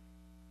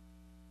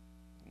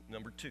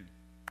 Number two,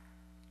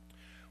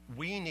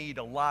 we need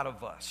a lot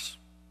of us,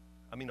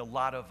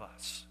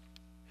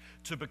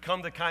 to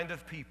become the kind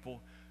of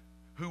people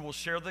who will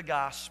share the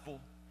gospel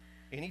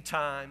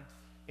anytime,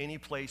 any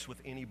place, with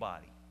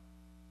anybody.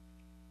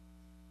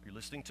 Are you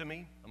listening to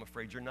me? I'm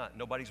afraid you're not.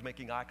 Nobody's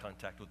making eye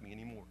contact with me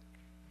anymore.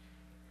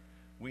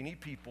 We need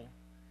people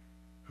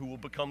who will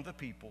become the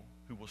people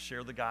who will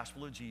share the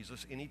gospel of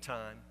Jesus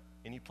anytime,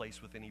 any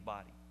place, with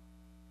anybody.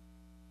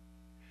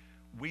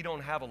 We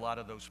don't have a lot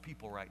of those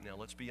people right now,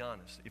 let's be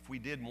honest. If we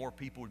did, more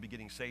people would be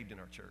getting saved in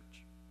our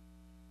church.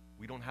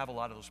 We don't have a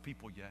lot of those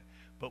people yet,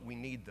 but we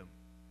need them.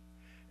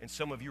 And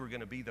some of you are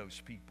going to be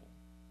those people.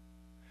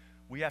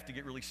 We have to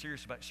get really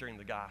serious about sharing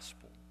the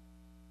gospel.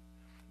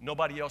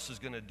 Nobody else is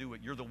going to do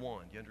it. You're the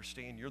one. You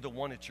understand? You're the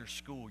one at your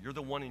school. You're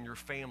the one in your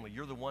family.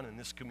 You're the one in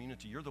this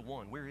community. You're the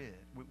one. We're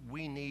it.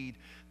 We need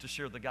to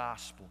share the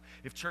gospel.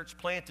 If church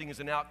planting is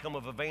an outcome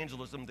of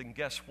evangelism, then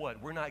guess what?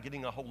 We're not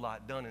getting a whole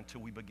lot done until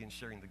we begin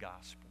sharing the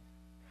gospel.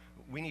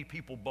 We need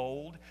people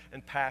bold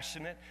and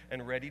passionate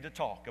and ready to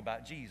talk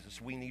about Jesus.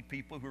 We need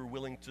people who are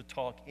willing to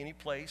talk any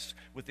place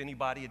with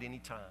anybody at any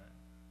time.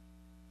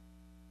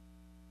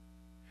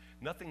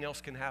 Nothing else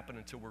can happen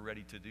until we're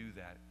ready to do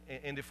that.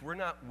 And if we're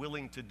not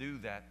willing to do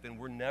that, then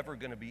we're never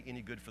going to be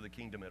any good for the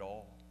kingdom at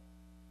all.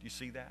 Do you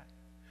see that?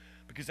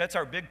 Because that's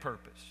our big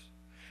purpose.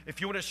 If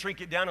you want to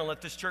shrink it down and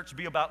let this church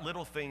be about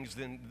little things,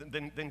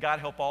 then God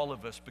help all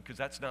of us, because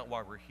that's not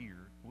why we're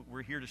here.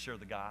 We're here to share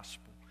the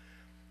gospel.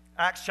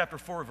 Acts chapter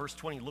 4, verse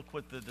 20, look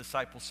what the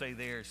disciples say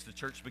there as the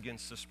church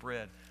begins to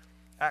spread.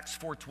 Acts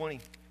 4:20.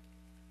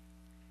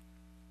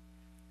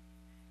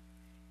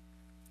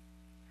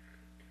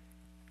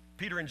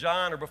 Peter and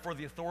John are before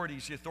the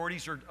authorities. The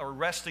authorities are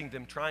arresting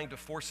them, trying to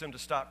force them to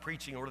stop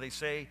preaching. Or they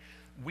say,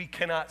 we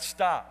cannot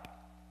stop.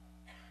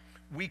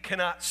 We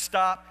cannot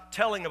stop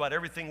telling about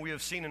everything we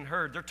have seen and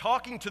heard. They're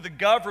talking to the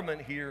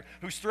government here,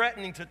 who's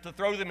threatening to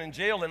throw them in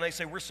jail, and they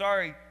say, we're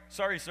sorry,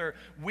 sir,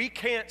 we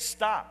can't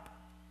stop.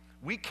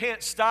 We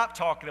can't stop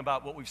talking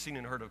about what we've seen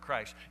and heard of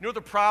Christ. You know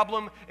the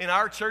problem in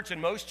our church and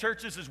most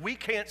churches is we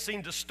can't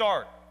seem to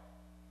start.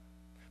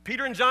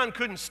 Peter and John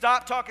couldn't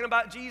stop talking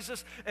about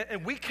Jesus,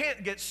 and we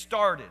can't get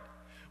started.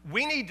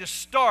 We need to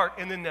start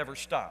and then never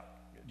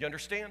stop. You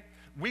understand?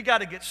 We got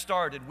to get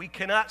started. We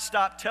cannot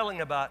stop telling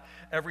about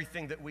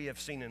everything that we have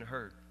seen and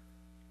heard.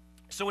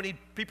 So we need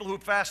people who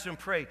fast and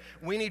pray.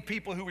 We need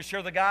people who will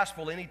share the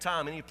gospel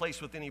anytime, any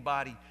place, with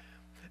anybody.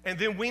 And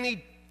then we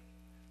need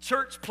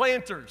church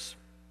planters.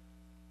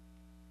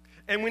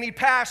 And we need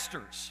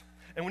pastors.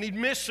 And we need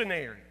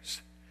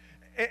missionaries.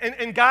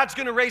 And God's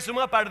going to raise them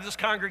up out of this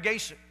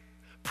congregation.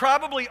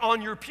 Probably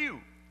on your pew.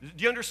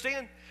 Do you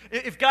understand?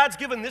 If God's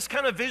given this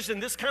kind of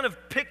vision, this kind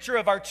of picture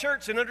of our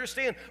church, and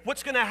understand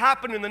what's going to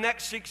happen in the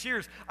next 6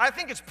 years, I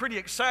think it's pretty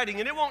exciting,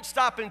 and it won't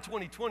stop in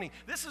 2020.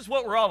 This is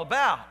what we're all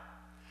about.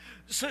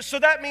 So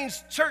that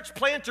means church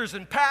planters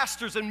and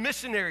pastors and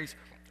missionaries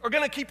are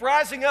going to keep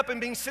rising up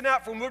and being sent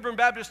out from Woodburn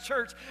Baptist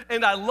Church,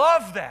 and I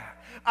love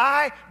that.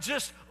 I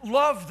just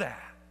love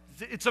that.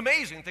 It's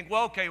amazing. Think,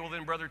 well, okay, well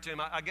then, Brother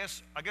Tim, I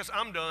guess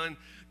I'm done,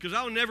 because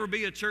I'll never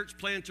be a church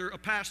planter, a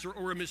pastor,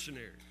 or a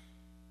missionary.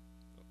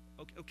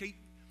 Okay,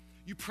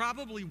 you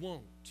probably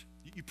won't.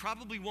 You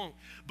probably won't.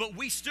 But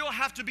we still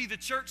have to be the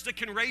church that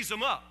can raise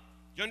them up.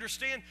 You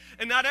understand?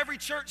 And not every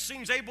church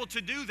seems able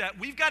to do that.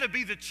 We've got to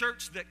be the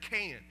church that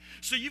can.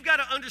 So you've got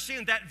to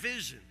understand that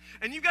vision.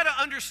 And you've got to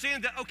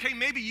understand that, okay,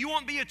 maybe you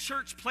won't be a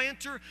church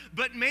planter,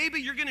 but maybe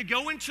you're going to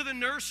go into the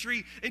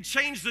nursery and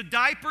change the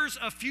diapers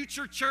of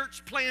future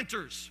church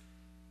planters.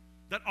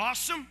 That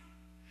awesome?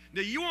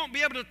 Now, you won't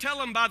be able to tell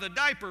them by the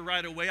diaper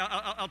right away.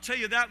 I'll tell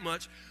you that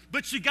much.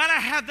 But you got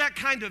to have that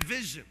kind of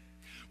vision.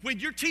 When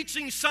you're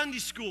teaching Sunday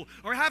school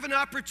or have an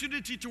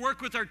opportunity to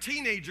work with our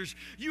teenagers,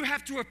 you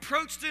have to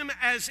approach them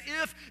as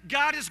if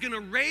God is going to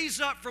raise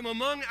up from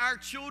among our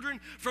children,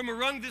 from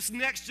among this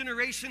next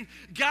generation.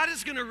 God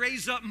is going to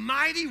raise up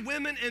mighty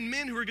women and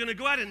men who are going to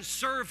go out and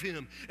serve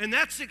Him. And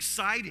that's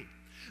exciting.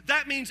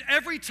 That means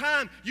every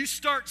time you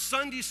start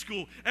Sunday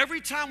school, every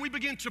time we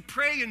begin to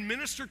pray and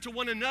minister to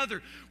one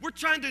another, we're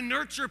trying to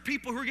nurture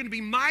people who are going to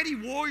be mighty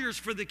warriors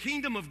for the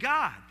kingdom of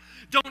God.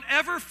 Don't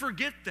ever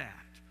forget that.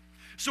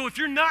 So if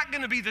you're not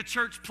going to be the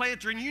church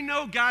planter, and you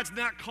know God's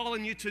not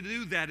calling you to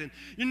do that, and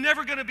you're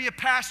never going to be a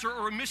pastor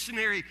or a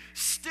missionary,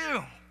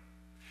 still,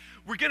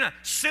 we're going to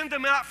send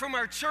them out from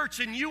our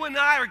church, and you and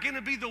I are going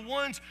to be the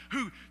ones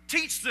who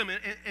teach them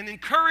and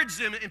encourage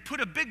them and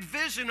put a big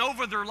vision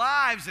over their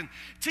lives and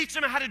teach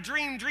them how to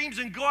dream dreams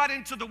and go out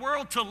into the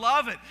world to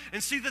love it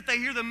and see that they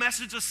hear the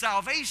message of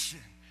salvation.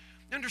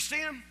 You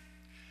understand?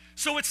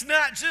 So it's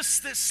not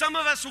just that some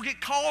of us will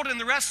get called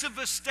and the rest of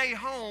us stay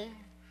home.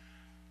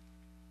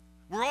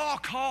 We're all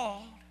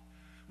called.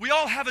 We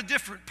all have a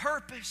different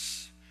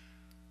purpose.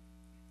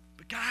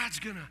 But God's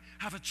going to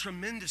have a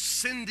tremendous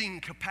sending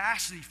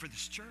capacity for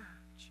this church.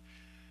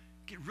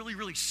 Get really,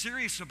 really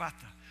serious about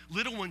the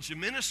little ones you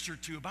minister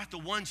to, about the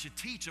ones you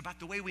teach, about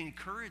the way we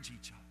encourage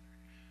each other.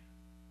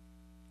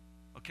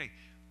 Okay,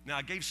 now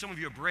I gave some of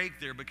you a break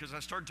there because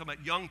I started talking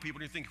about young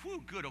people, and you think,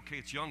 whew, good, okay,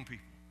 it's young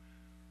people.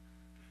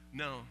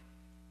 No.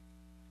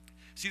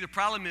 See, the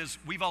problem is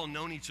we've all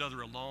known each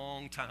other a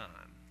long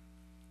time.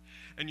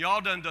 And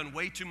y'all done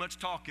way too much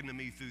talking to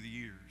me through the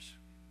years.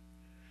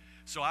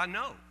 So I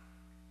know.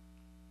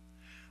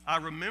 I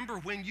remember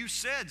when you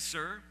said,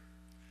 sir,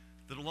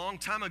 that a long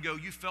time ago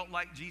you felt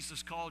like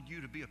Jesus called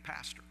you to be a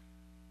pastor.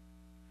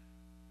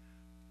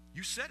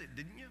 You said it,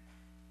 didn't you?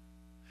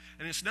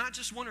 And it's not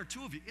just one or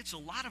two of you, it's a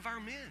lot of our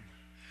men.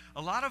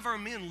 A lot of our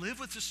men live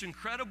with this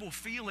incredible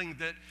feeling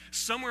that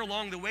somewhere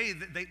along the way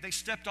they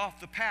stepped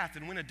off the path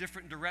and went a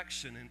different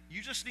direction. And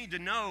you just need to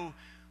know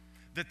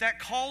that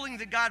calling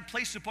that God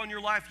placed upon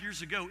your life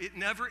years ago, it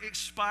never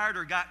expired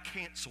or got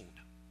canceled.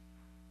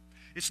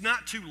 It's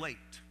not too late.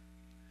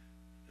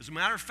 As a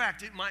matter of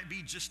fact, it might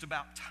be just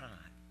about time.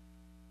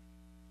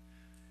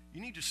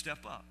 You need to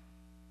step up.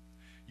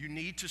 You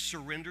need to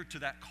surrender to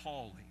that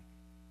calling.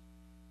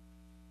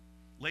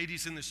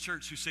 Ladies in this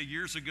church who say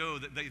years ago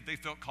that they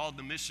felt called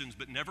to missions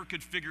but never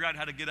could figure out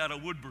how to get out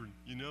of Woodburn,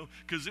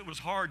 because it was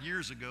hard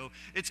years ago.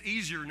 It's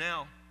easier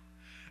now.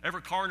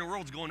 Every car in the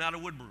world's going out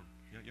of Woodburn.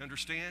 You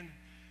understand?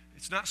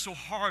 It's not so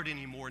hard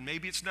anymore, and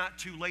maybe it's not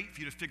too late for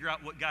you to figure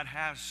out what God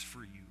has for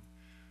you.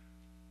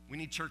 We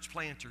need church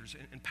planters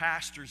and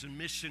pastors and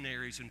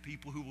missionaries and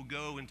people who will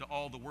go into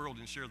all the world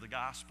and share the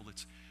gospel.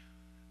 It's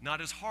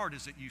not as hard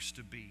as it used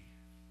to be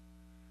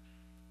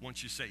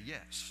once you say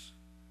yes.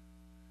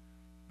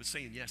 But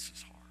saying yes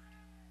is hard.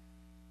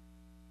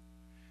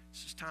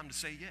 It's just time to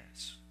say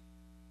yes.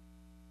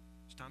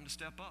 It's time to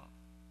step up.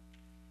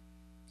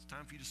 It's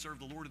time for you to serve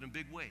the Lord in a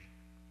big way.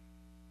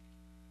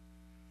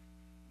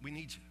 We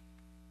need you.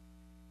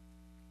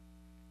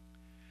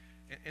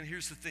 And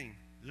here's the thing.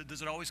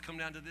 Does it always come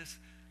down to this?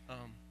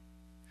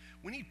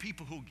 We need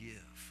people who'll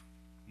give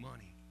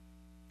money.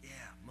 Yeah,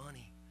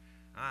 money.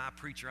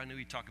 Preacher, I knew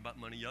he'd talk about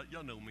money.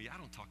 Y'all know me. I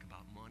don't talk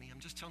about money.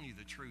 I'm just telling you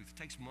the truth. It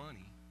takes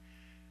money.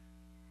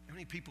 How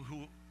many people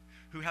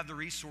who have the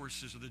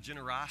resources or the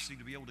generosity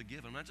to be able to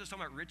give? I'm not just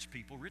talking about rich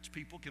people. Rich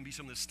people can be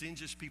some of the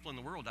stingiest people in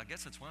the world. I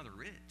guess that's why they're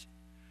rich.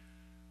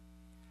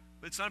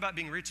 But it's not about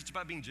being rich. It's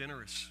about being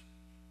generous.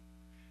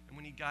 And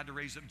we need God to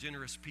raise up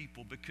generous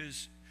people,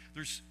 because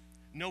there's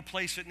no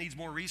place that needs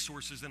more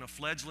resources than a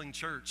fledgling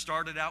church.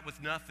 Started out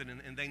with nothing,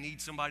 and they need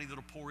somebody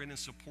that'll pour in and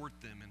support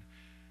them. And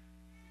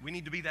we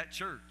need to be that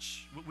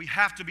church. We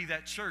have to be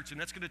that church,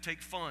 and that's going to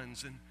take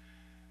funds. And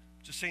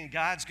just saying,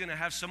 God's going to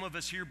have some of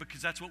us here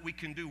because that's what we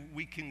can do.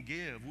 We can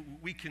give.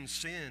 We can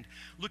send.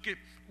 Look at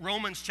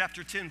Romans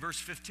chapter 10, verse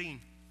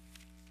 15.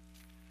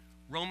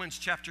 Romans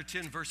chapter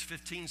 10, verse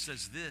 15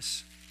 says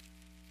this.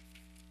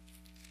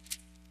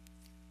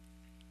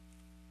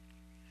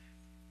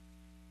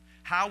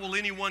 How will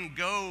anyone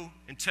go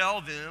and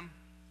tell them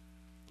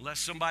unless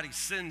somebody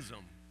sends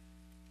them?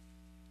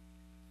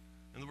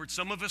 In other words,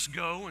 some of us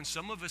go and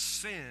some of us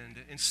send.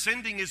 And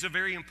sending is a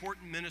very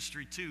important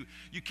ministry too.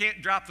 You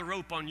can't drop the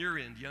rope on your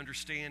end, you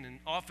understand? And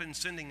often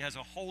sending has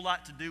a whole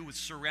lot to do with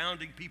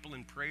surrounding people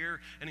in prayer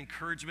and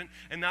encouragement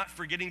and not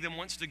forgetting them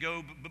once to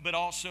go, but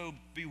also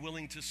be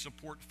willing to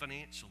support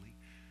financially.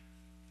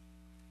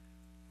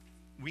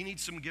 We need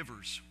some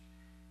givers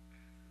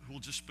who will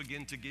just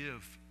begin to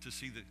give to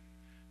see the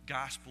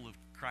gospel of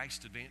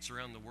Christ advance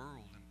around the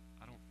world. And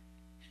I don't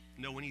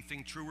know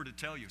anything truer to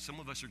tell you. Some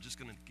of us are just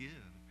going to give.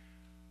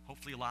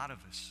 Hopefully a lot of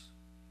us.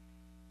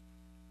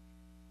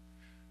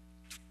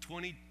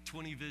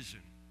 2020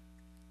 vision.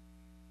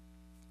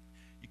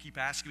 You keep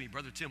asking me,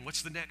 Brother Tim,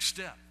 what's the next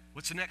step?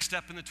 What's the next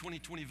step in the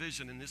 2020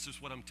 vision? And this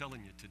is what I'm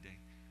telling you today.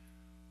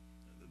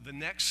 The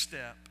next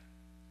step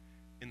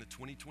in the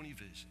 2020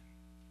 vision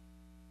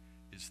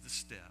is the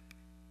step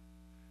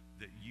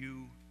that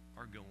you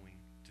are going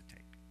to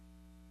take.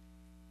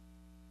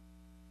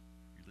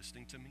 You're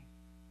listening to me?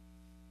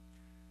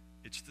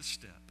 It's the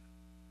step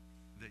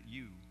that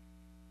you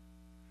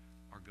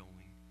are going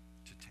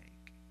to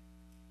take.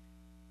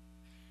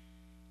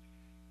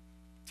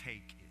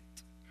 Take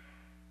it.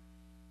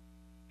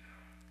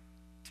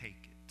 Take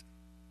it.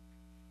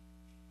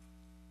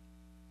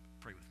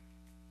 Pray with me.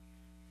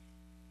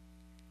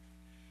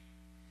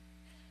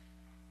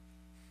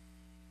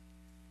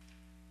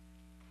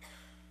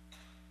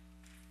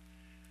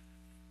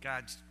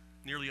 God,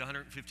 nearly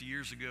 150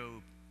 years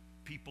ago,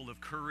 people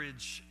of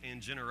courage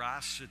and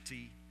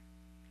generosity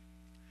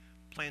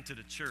planted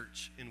a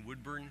church in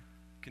Woodburn,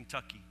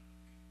 Kentucky.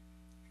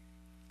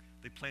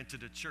 They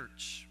planted a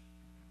church.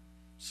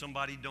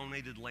 Somebody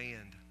donated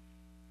land.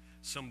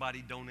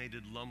 Somebody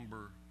donated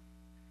lumber.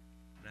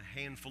 And a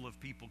handful of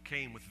people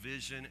came with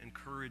vision and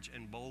courage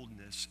and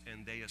boldness,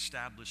 and they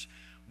established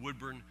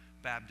Woodburn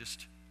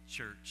Baptist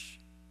Church.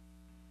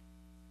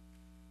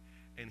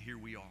 And here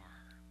we are.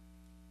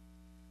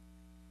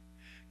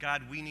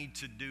 God, we need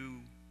to do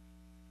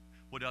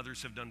what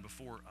others have done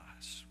before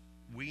us.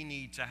 We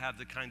need to have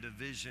the kind of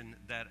vision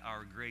that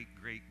our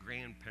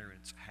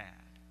great-great-grandparents had.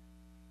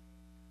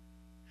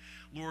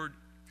 Lord,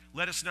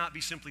 let us not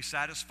be simply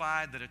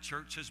satisfied that a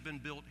church has been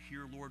built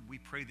here, Lord. We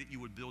pray that you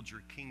would build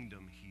your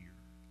kingdom here.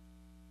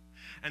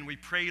 And we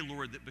pray,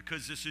 Lord, that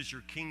because this is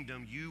your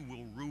kingdom, you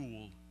will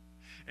rule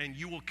and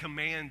you will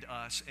command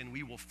us and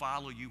we will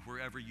follow you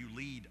wherever you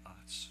lead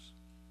us.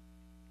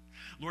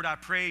 Lord, I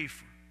pray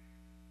for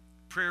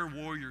prayer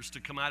warriors to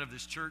come out of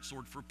this church,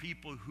 Lord, for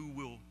people who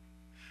will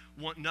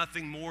want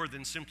nothing more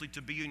than simply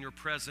to be in your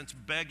presence,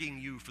 begging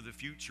you for the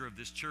future of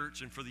this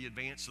church and for the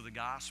advance of the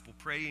gospel,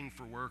 praying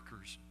for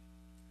workers.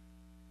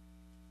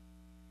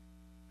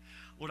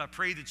 Lord, I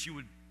pray that you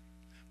would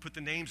put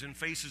the names and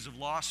faces of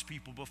lost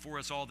people before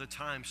us all the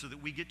time so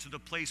that we get to the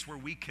place where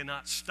we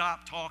cannot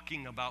stop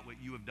talking about what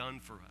you have done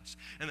for us,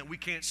 and that we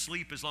can't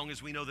sleep as long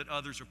as we know that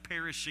others are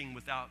perishing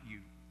without you.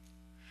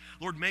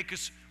 Lord, make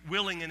us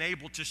willing and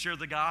able to share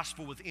the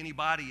gospel with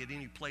anybody at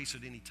any place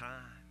at any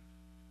time.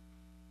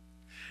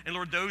 And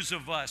Lord, those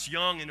of us,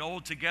 young and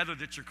old together,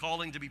 that you're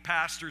calling to be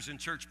pastors and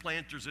church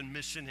planters and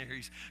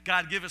missionaries,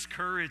 God, give us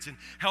courage and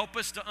help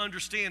us to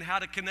understand how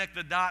to connect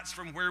the dots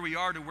from where we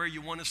are to where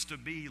you want us to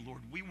be,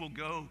 Lord. We will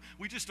go.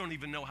 We just don't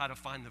even know how to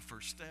find the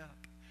first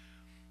step.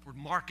 Lord,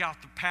 mark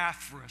out the path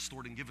for us,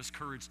 Lord, and give us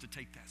courage to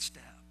take that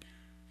step.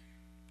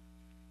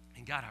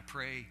 And God, I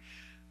pray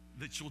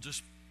that you'll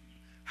just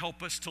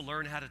help us to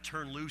learn how to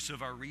turn loose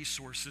of our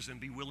resources and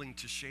be willing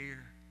to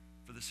share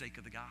for the sake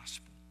of the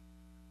gospel.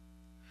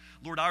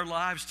 Lord, our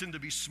lives tend to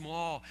be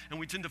small, and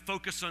we tend to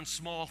focus on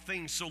small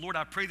things. So, Lord,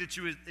 I pray that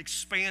you would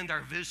expand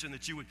our vision,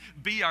 that you would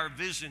be our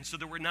vision, so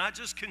that we're not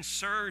just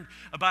concerned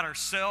about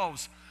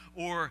ourselves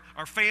or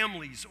our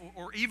families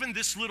or even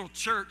this little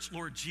church.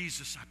 Lord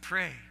Jesus, I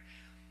pray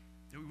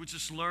that we would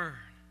just learn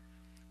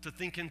to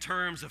think in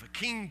terms of a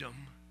kingdom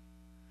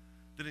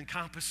that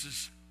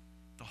encompasses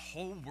the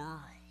whole world.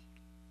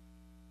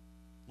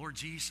 Lord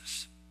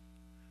Jesus,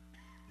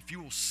 if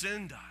you will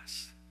send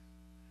us,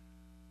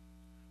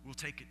 we'll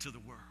take it to the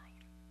world.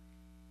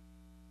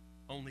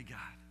 Only God,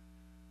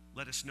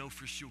 let us know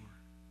for sure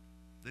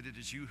that it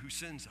is you who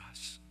sends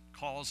us,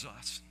 calls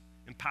us,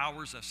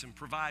 empowers us, and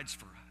provides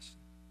for us.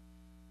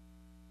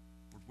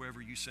 Lord,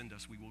 wherever you send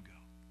us, we will go.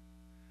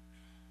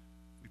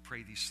 We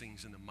pray these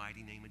things in the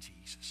mighty name of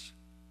Jesus.